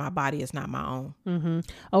sex since my body is not my own.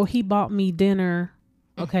 Oh, he bought me dinner.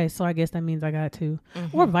 Okay, so I guess that means I got to,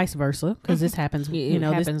 or vice versa, because this happens. You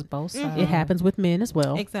know, it this happens both sides. it happens with men as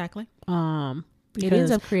well. Exactly. Because It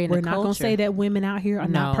ends up creating we're a not going to culture. say that women out here are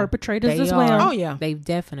not No, perpetrators they as are. well. Oh, yeah. They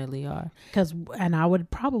definitely are. And I would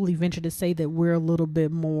probably venture to say that we're a little bit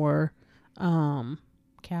more.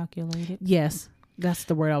 Calculated. Yes, that's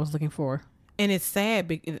the word I was looking for. And it's sad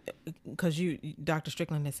because Dr.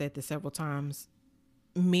 Strickland has said this several times.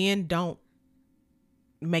 Men don't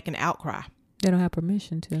make an outcry. They don't have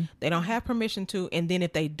permission to. They don't have permission to. And then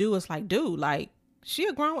if they do, it's like, dude, like, she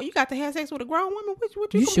a grown, you got to have sex with a grown woman.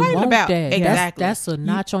 What you You should complaining want about? that. Exactly. That's a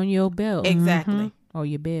notch on your belt. Exactly. Or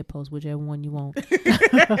your bedpost, whichever one you want.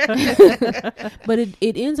 But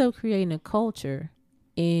it ends up creating a culture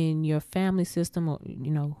in your family system, or,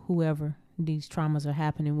 you know, whoever these traumas are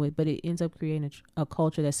happening with, but it ends up creating a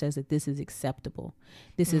culture that says that this is acceptable.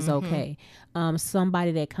 This is okay.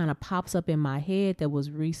 Somebody that kind of pops up in my head that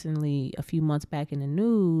was recently a few months back in the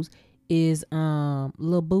news is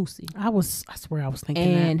Lil Boosie. I swear I was thinking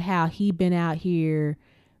And how he been out here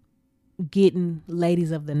getting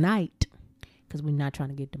ladies of the night, because we're not trying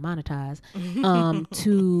to get demonetized,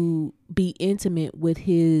 to be intimate with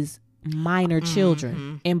his minor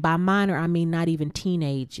children. And by minor, I mean not even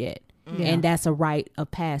teenage yet. Yeah. And that's a rite of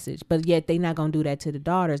passage. But yet they not going to do that to the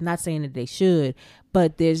daughters. Not saying that they should,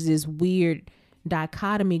 but there's this weird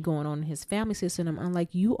dichotomy going on in his family system. I'm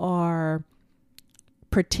like, you are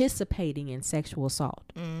participating in sexual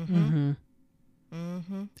assault. that.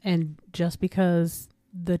 And just because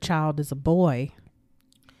the child is a boy,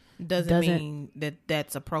 doesn't mean that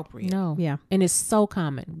that's appropriate. No. yeah. And it's so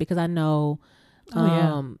common because I know Oh,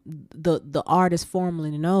 yeah. the artist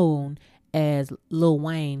formerly known as Lil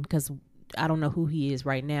Wayne, because I don't know who he is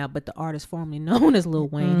right now, but the artist formerly known as Lil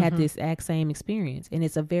Wayne had this exact same experience. And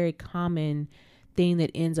it's a very common thing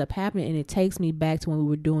that ends up happening. And it takes me back to when we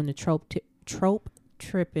were doing the Trope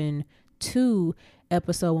Tripping 2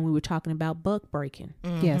 episode when we were talking about buck breaking.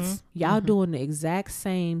 Yes. Y'all doing the exact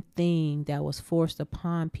same thing that was forced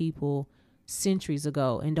upon people centuries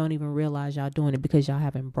ago and don't even realize y'all doing it because y'all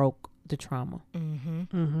haven't broke the trauma.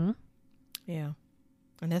 Yeah.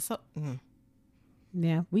 And that's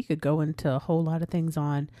Yeah, we could go into a whole lot of things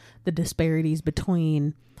on the disparities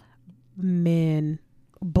between let me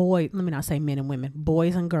not say men and women,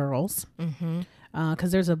 boys and girls.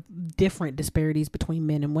 Because there's a different disparities between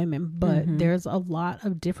men and women, but there's a lot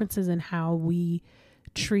of differences in how we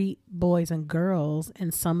treat boys and girls,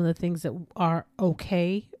 and some of the things that are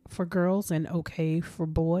okay for girls and okay for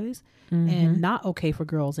boys, and not okay for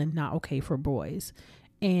girls and not okay for boys.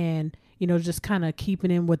 And, you know, just kind of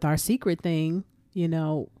keeping in with our secret thing, you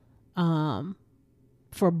know,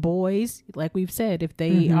 for boys, like we've said, if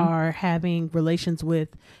they are having relations with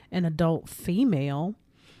an adult female,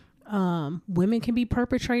 women can be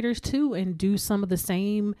perpetrators too and do some of the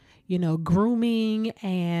same, you know, grooming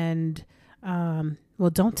and, well,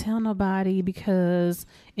 don't tell nobody because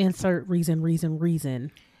insert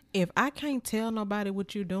reason. if I can't tell nobody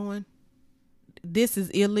what you're doing, this is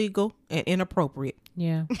illegal and inappropriate.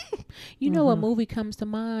 Yeah. You know what movie comes to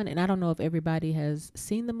mind, and I don't know if everybody has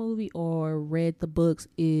seen the movie or read the books,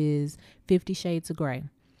 is 50 Shades of Grey.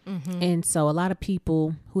 And so a lot of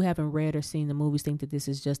people who haven't read or seen the movies think that this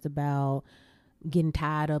is just about getting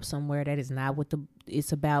tied up somewhere. That is not what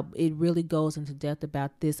it's about. It really goes into depth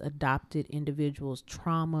about this adopted individual's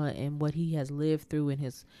trauma and what he has lived through in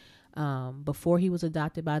his before he was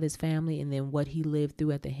adopted by this family, and then what he lived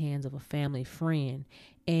through at the hands of a family friend,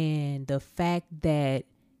 and the fact that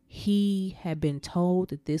he had been told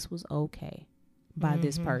that this was okay by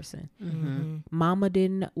this person. Adopted mama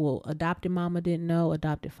didn't know,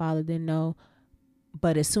 adopted father didn't know.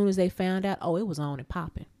 But as soon as they found out, it was on and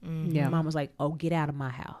popping. Yeah, mom was like, get out of my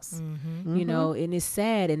house. You know, and it's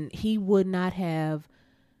sad. And he would not have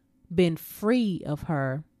been free of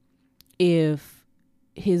her if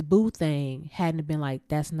his boo thing hadn't been like,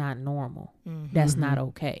 that's not normal. That's not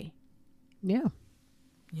okay. Yeah.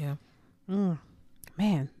 Yeah.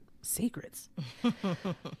 Man, secrets.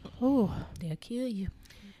 Oh, they'll kill you.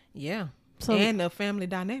 Yeah. So, and the family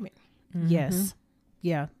dynamic. Yes.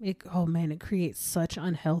 Yeah. It creates such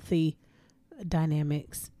unhealthy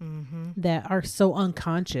dynamics that are so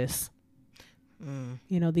unconscious.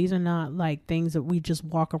 You know, these are not like things that we just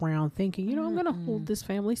walk around thinking, you know, I'm going to hold this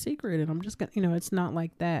family secret and I'm just going to, you know, it's not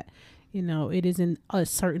like that. You know, it is in a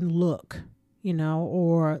certain look, you know,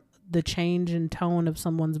 or the change in tone of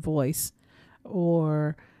someone's voice,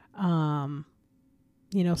 or,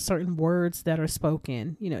 you know, certain words that are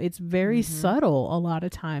spoken. You know, it's very subtle a lot of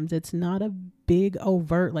times. It's not a big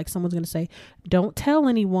overt, like someone's going to say, don't tell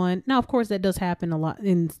anyone. Now, of course, that does happen a lot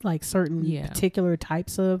in like certain particular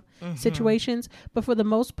types of situations. But for the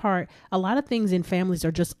most part, a lot of things in families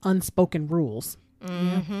are just unspoken rules.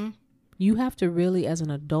 You have to really, as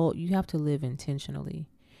an adult, you have to live intentionally.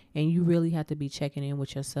 And you really have to be checking in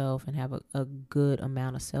with yourself and have a good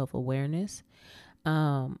amount of self-awareness.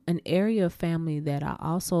 An area of family that I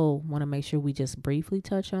also want to make sure we just briefly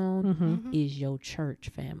touch on is your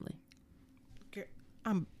church family.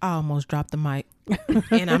 I almost dropped the mic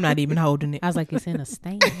and I'm not even holding it. I was like, it's in a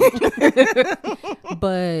stand.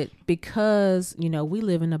 But because, you know, we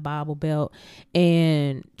live in the Bible Belt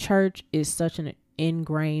and church is such an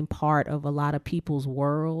ingrained part of a lot of people's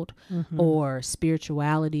world, or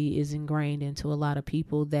spirituality is ingrained into a lot of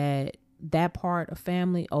people, that part of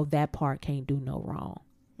family, that part can't do no wrong.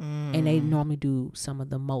 And they normally do some of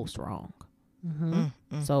the most wrong.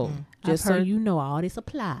 So just so you know, all this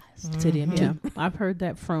applies to them too. I've heard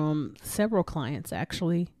that from several clients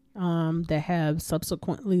actually, that have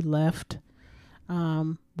subsequently left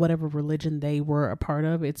whatever religion they were a part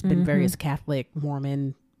of. It's been various Catholic,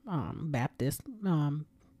 Mormon, Baptist,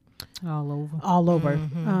 all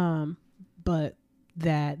over. But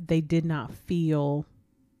that they did not feel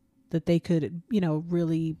that they could, you know,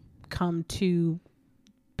 really come to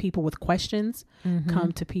people with questions,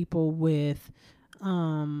 come to people with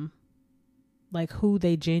like who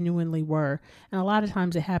they genuinely were. And a lot of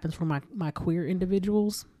times it happens for my queer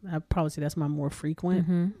individuals. I'd probably say that's my more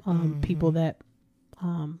frequent people that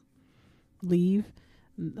leave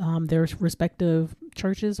their respective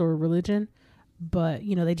churches or religion, but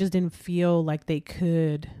you know, they just didn't feel like they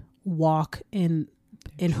could walk in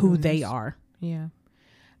who they are. Yeah.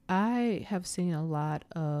 I have seen a lot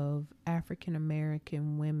of African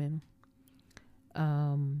American women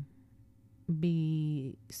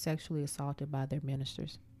be sexually assaulted by their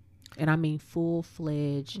ministers. And I mean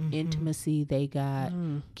full-fledged intimacy. They got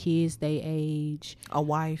kids they age. A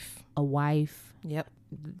wife. Yep.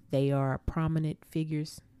 They are prominent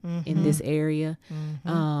figures in this area.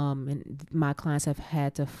 And my clients have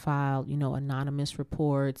had to file, you know, anonymous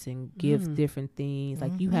reports and give different things.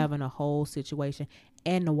 Like you having a whole situation,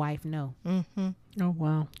 and the wife know. Oh,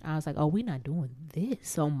 wow. I was like, we not doing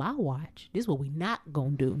this on my watch. This is what we not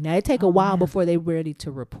going to do. Now, it take a while before they ready to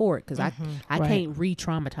report, because I can't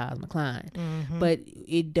re-traumatize my client. But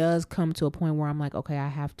it does come to a point where I'm like, okay, I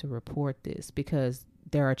have to report this, because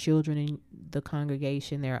there are children in the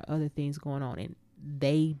congregation. There are other things going on, and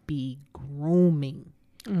they be grooming.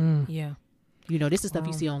 Yeah. You know, this is stuff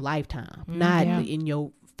you see on Lifetime, not in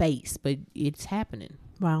your face, but it's happening.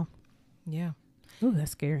 Wow. Yeah. Ooh,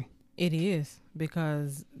 that's scary. It is,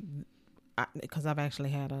 because I've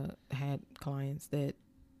actually had clients that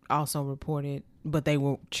also reported, but they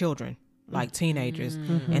were children, like teenagers,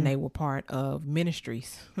 and they were part of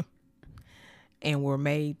ministries and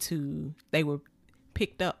they were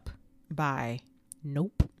picked up by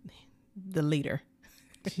the leader.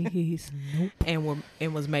 Jeez.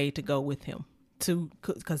 and was made to go with him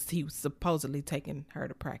because he was supposedly taking her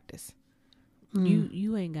to practice.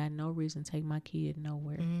 You ain't got no reason to take my kid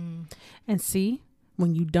nowhere. And see,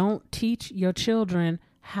 when you don't teach your children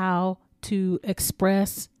how to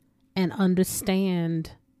express and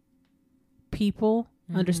understand people,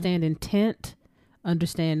 understand intent,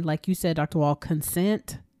 understand, like you said, Dr. Wall,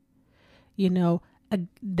 consent, you know,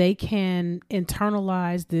 they can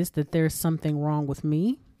internalize this, that there's something wrong with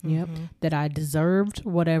me. Yep. That I deserved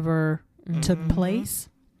whatever took place.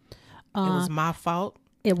 It was my fault.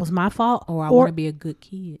 It was my fault. Or I want to be a good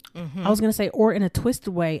kid. I was going to say, or in a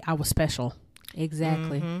twisted way, I was special.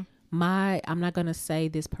 Exactly. I'm not going to say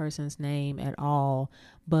this person's name at all,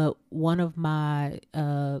 but one of my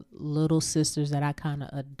little sisters that I kind of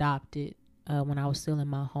adopted when I was still in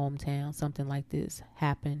my hometown, something like this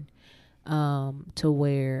happened to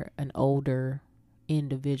where an older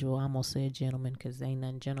individual, I almost said gentleman because there ain't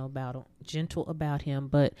nothing gentle about him,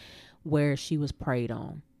 but where she was preyed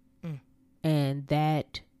on. And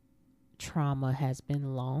that trauma has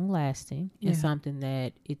been long lasting and something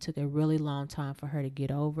that it took a really long time for her to get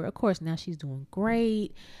over. Of course, now she's doing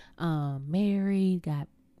great, married, got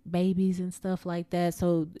babies and stuff like that.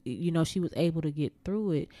 So, you know, she was able to get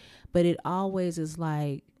through it. But it always is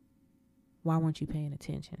like, why weren't you paying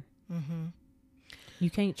attention? You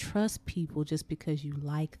can't trust people just because you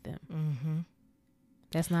like them.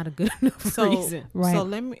 That's not a good enough reason. Right. So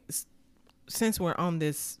let me, since we're on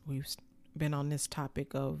this, we've been on this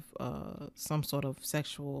topic of some sort of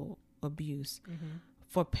sexual abuse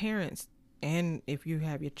for parents, and if you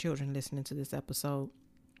have your children listening to this episode,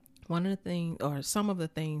 one of the things or some of the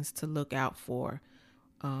things to look out for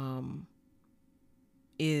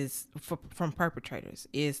is from perpetrators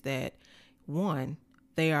is that one,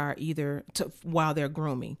 they are either while they're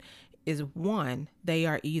grooming is one, they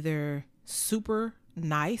are either super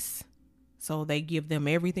nice. So they give them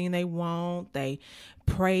everything they want. They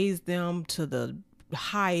praise them to the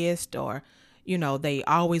highest, or, you know, they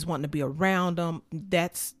always want to be around them.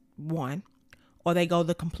 That's one. Or they go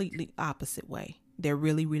the completely opposite way. They're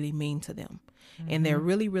really, really mean to them. And they're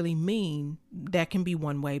really, really mean. That can be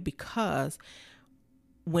one way, because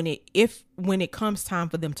when it comes time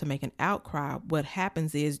for them to make an outcry, what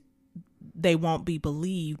happens is they won't be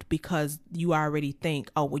believed, because you already think,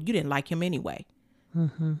 oh, well, you didn't like him anyway.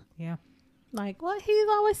 Yeah. Like, well, he's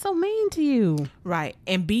always so mean to you. Right.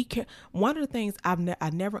 And one of the things I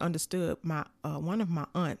never understood, my one of my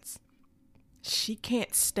aunts, she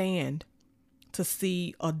can't stand to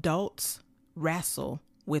see adults wrestle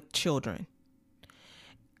with children.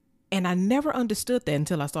 And I never understood that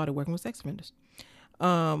until I started working with sex offenders.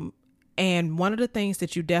 And one of the things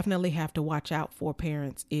that you definitely have to watch out for,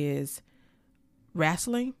 parents, is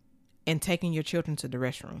wrestling and taking your children to the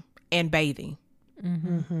restroom and bathing.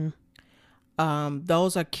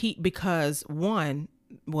 Those are key, because the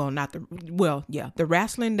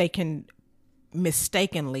wrestling, they can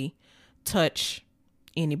mistakenly touch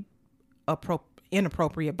any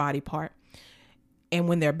inappropriate body part. And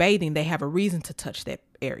when they're bathing, they have a reason to touch that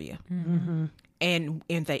area. And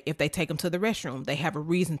if they take them to the restroom, they have a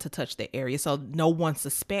reason to touch that area. So no one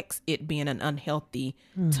suspects it being an unhealthy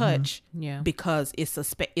touch, because it's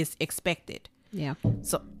expected. Yeah.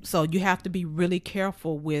 So you have to be really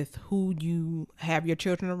careful with who you have your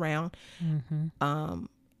children around. And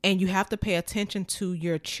you have to pay attention to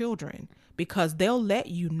your children, because they'll let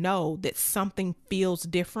you know that something feels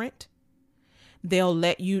different.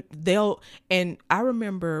 And I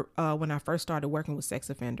remember when I first started working with sex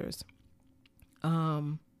offenders,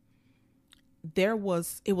 it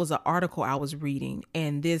was an article I was reading,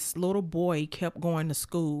 and this little boy kept going to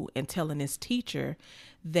school and telling his teacher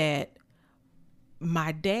that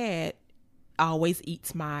my dad always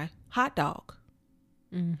eats my hot dog.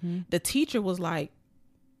 The teacher was like,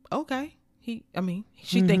 okay, she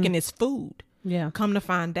thinking it's food. Yeah. Come to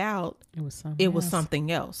find out, it was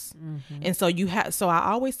something else. And so I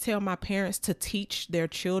always tell my parents to teach their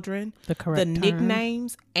children the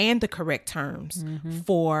nicknames and the correct terms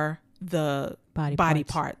for the body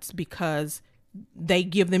parts, because they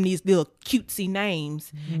give them these little cutesy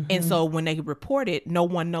names. And so when they report it, no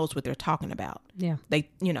one knows what they're talking about. Yeah.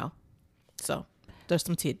 So there's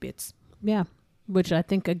some tidbits. Yeah. Which I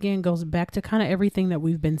think, again, goes back to kind of everything that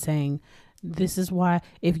we've been saying. This is why,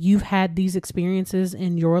 if you've had these experiences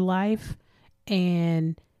in your life,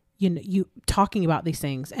 and you talking about these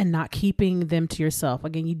things and not keeping them to yourself,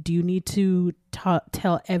 again, you do need to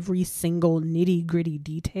tell every single nitty gritty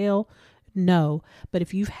detail. No, but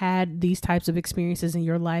if you've had these types of experiences in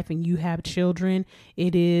your life and you have children,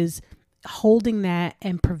 it is holding that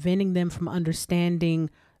and preventing them from understanding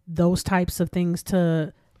those types of things,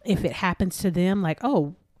 to, if it happens to them, like,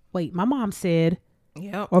 oh, wait, my mom said,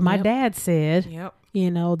 or my dad said,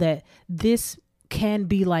 that this can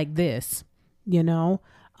be like this,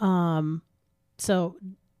 so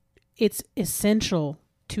it's essential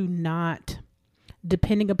to not,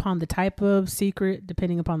 depending upon the type of secret,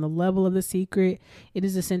 depending upon the level of the secret, it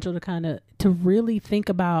is essential to really think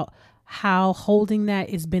about how holding that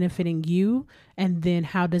is benefiting you, and then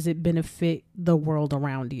how does it benefit the world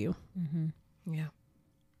around you. Yeah.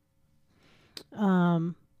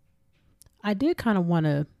 I did kind of want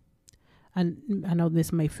to, I know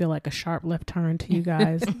this may feel like a sharp left turn to you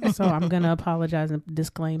guys, so I'm going to apologize and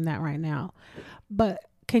disclaim that right now. But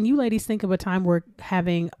can you ladies think of a time where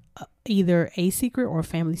having either a secret or a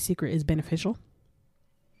family secret is beneficial?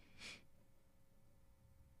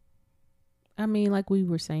 I mean, like we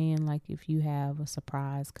were saying, like if you have a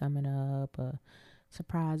surprise coming up, a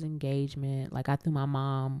surprise engagement, like I threw my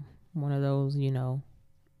mom one of those, you know,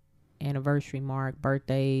 anniversary mark,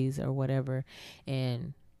 birthdays or whatever,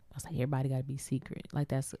 and I was like, everybody got to be secret. Like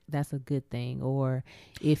that's a good thing. Or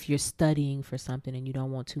if you're studying for something and you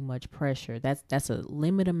don't want too much pressure, that's a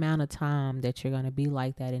limited amount of time that you're gonna be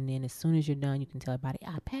like that. And then as soon as you're done, you can tell everybody,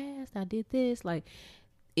 I passed, I did this. Like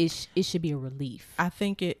it should be a relief. I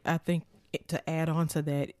think to add on to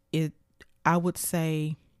that, I would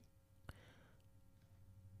say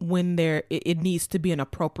when it needs to be an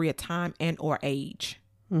appropriate time and or age.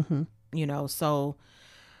 Mm-hmm. You know, so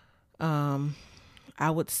I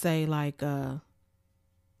would say like I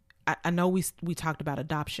know we talked about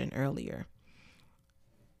adoption earlier.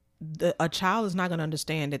 A child is not going to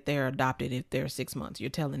understand that they're adopted if they're 6 months. You're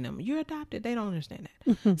telling them you're adopted. They don't understand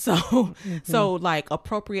that. So like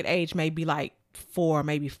appropriate age may be like 4,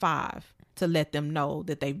 maybe 5 to let them know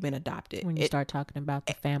that they've been adopted. When you start talking about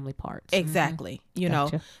the family parts. Exactly. You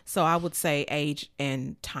Gotcha. know, so I would say age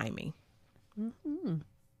and timing.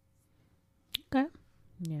 Okay.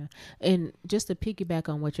 Yeah. And just to piggyback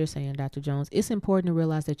on what you're saying, Dr. Jones, it's important to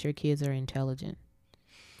realize that your kids are intelligent.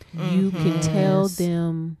 You can tell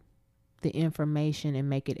them the information and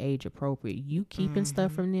make it age appropriate. You keeping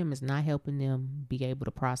stuff from them is not helping them be able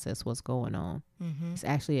to process what's going on. It's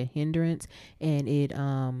actually a hindrance, and it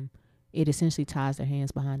essentially ties their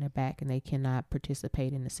hands behind their back, and they cannot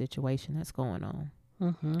participate in the situation that's going on.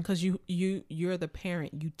 Because you're the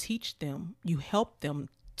parent. You teach them. You help them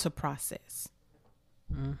to process.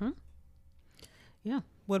 Yeah.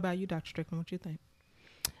 What about you, Dr. Strickland? What you think?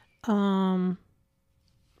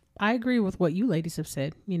 I agree with what you ladies have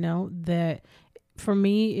said, you know, that for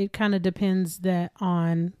me, it kind of depends that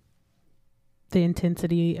on the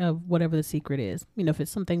intensity of whatever the secret is. You know, if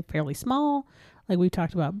it's something fairly small, like we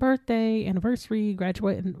talked about birthday, anniversary,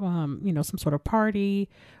 graduate, you know, some sort of party,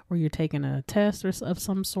 or you're taking a test or of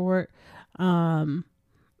some sort.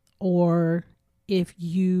 Or if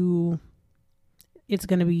it's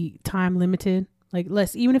going to be time limited, like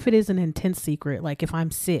even if it is an intense secret, like if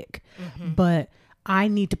I'm sick, but I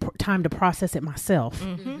need time to process it myself,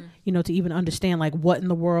 you know, to even understand like what in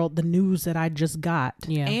the world, the news that I just got.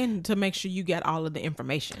 Yeah. And to make sure you get all of the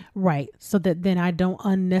information. Right. So that then I don't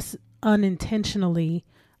unintentionally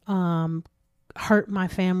hurt my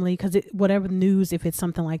family, because whatever news, if it's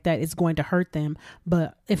something like that, it's going to hurt them.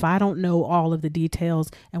 But if I don't know all of the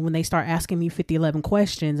details, and when they start asking me 50-11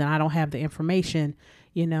 questions and I don't have the information,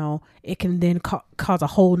 you know, it can then cause a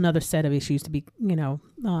whole nother set of issues to be, you know,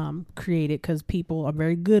 created, because people are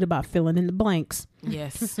very good about filling in the blanks.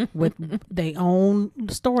 Yes. With their own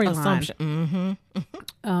storyline.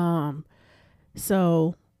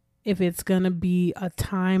 So if it's going to be a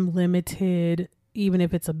time limited, even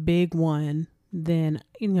if it's a big one, then,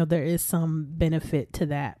 you know, there is some benefit to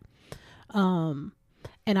that. And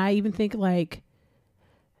I even think like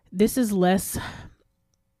this is less,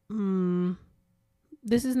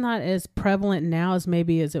 this is not as prevalent now as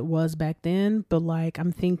maybe as it was back then, but like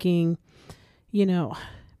I'm thinking, you know,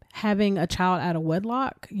 having a child out of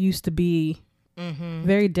wedlock used to be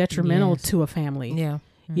very detrimental to a family. Yeah.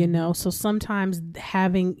 You know, so sometimes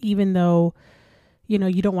even though, you know,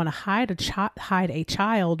 you don't want to hide a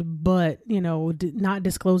child, but, you know, not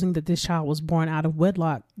disclosing that this child was born out of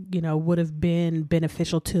wedlock, you know, would have been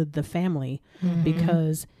beneficial to the family,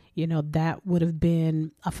 because, you know, that would have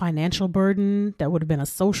been a financial burden, that would have been a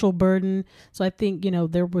social burden. So I think, you know,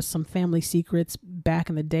 there was some family secrets back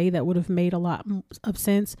in the day that would have made a lot of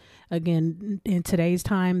sense. Again, in today's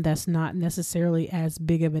time, that's not necessarily as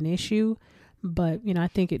big of an issue. But, you know, I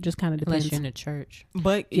think it just kind of depends. Unless you're in the church.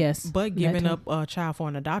 But yes, but giving up a child for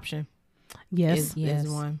an adoption is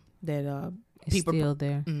one that it's people still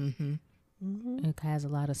there. It has a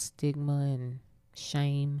lot of stigma and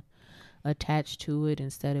shame attached to it,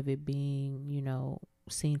 instead of it being, you know,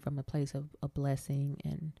 seen from a place of a blessing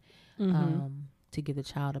and to give the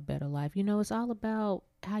child a better life. You know, it's all about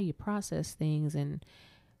how you process things and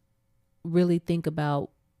really think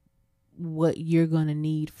about what you're going to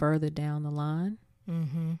need further down the line,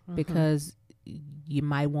 because you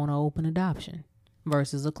might want to open adoption.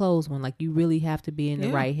 versus a closed one. Like, you really have to be in the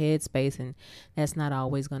Yeah. right headspace, and that's not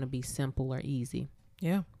always going to be simple or easy.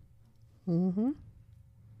 Yeah.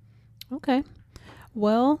 Okay.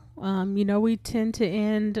 Well, we tend to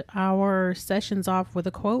end our sessions off with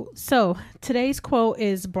a quote. So today's quote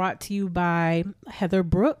is brought to you by Heather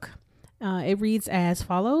Brooke. It reads as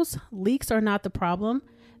follows: "Leaks are not the problem.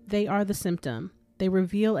 They are the symptom. They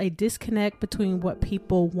reveal a disconnect between what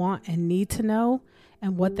people want and need to know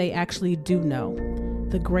and what they actually do know.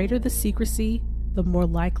 The greater the secrecy, the more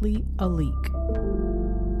likely a leak."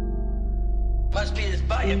 Must be his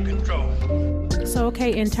volume control. So,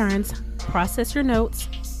 okay, interns, process your notes.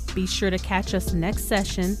 Be sure to catch us next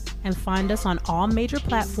session and find us on all major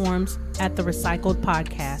platforms at The Recycled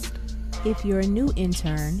Podcast. If you're a new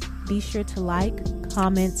intern, be sure to like,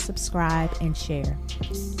 comment, subscribe, and share.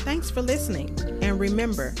 Thanks for listening. And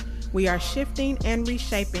remember, we are shifting and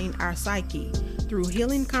reshaping our psyche through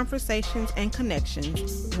healing conversations and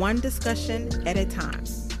connections, one discussion at a time.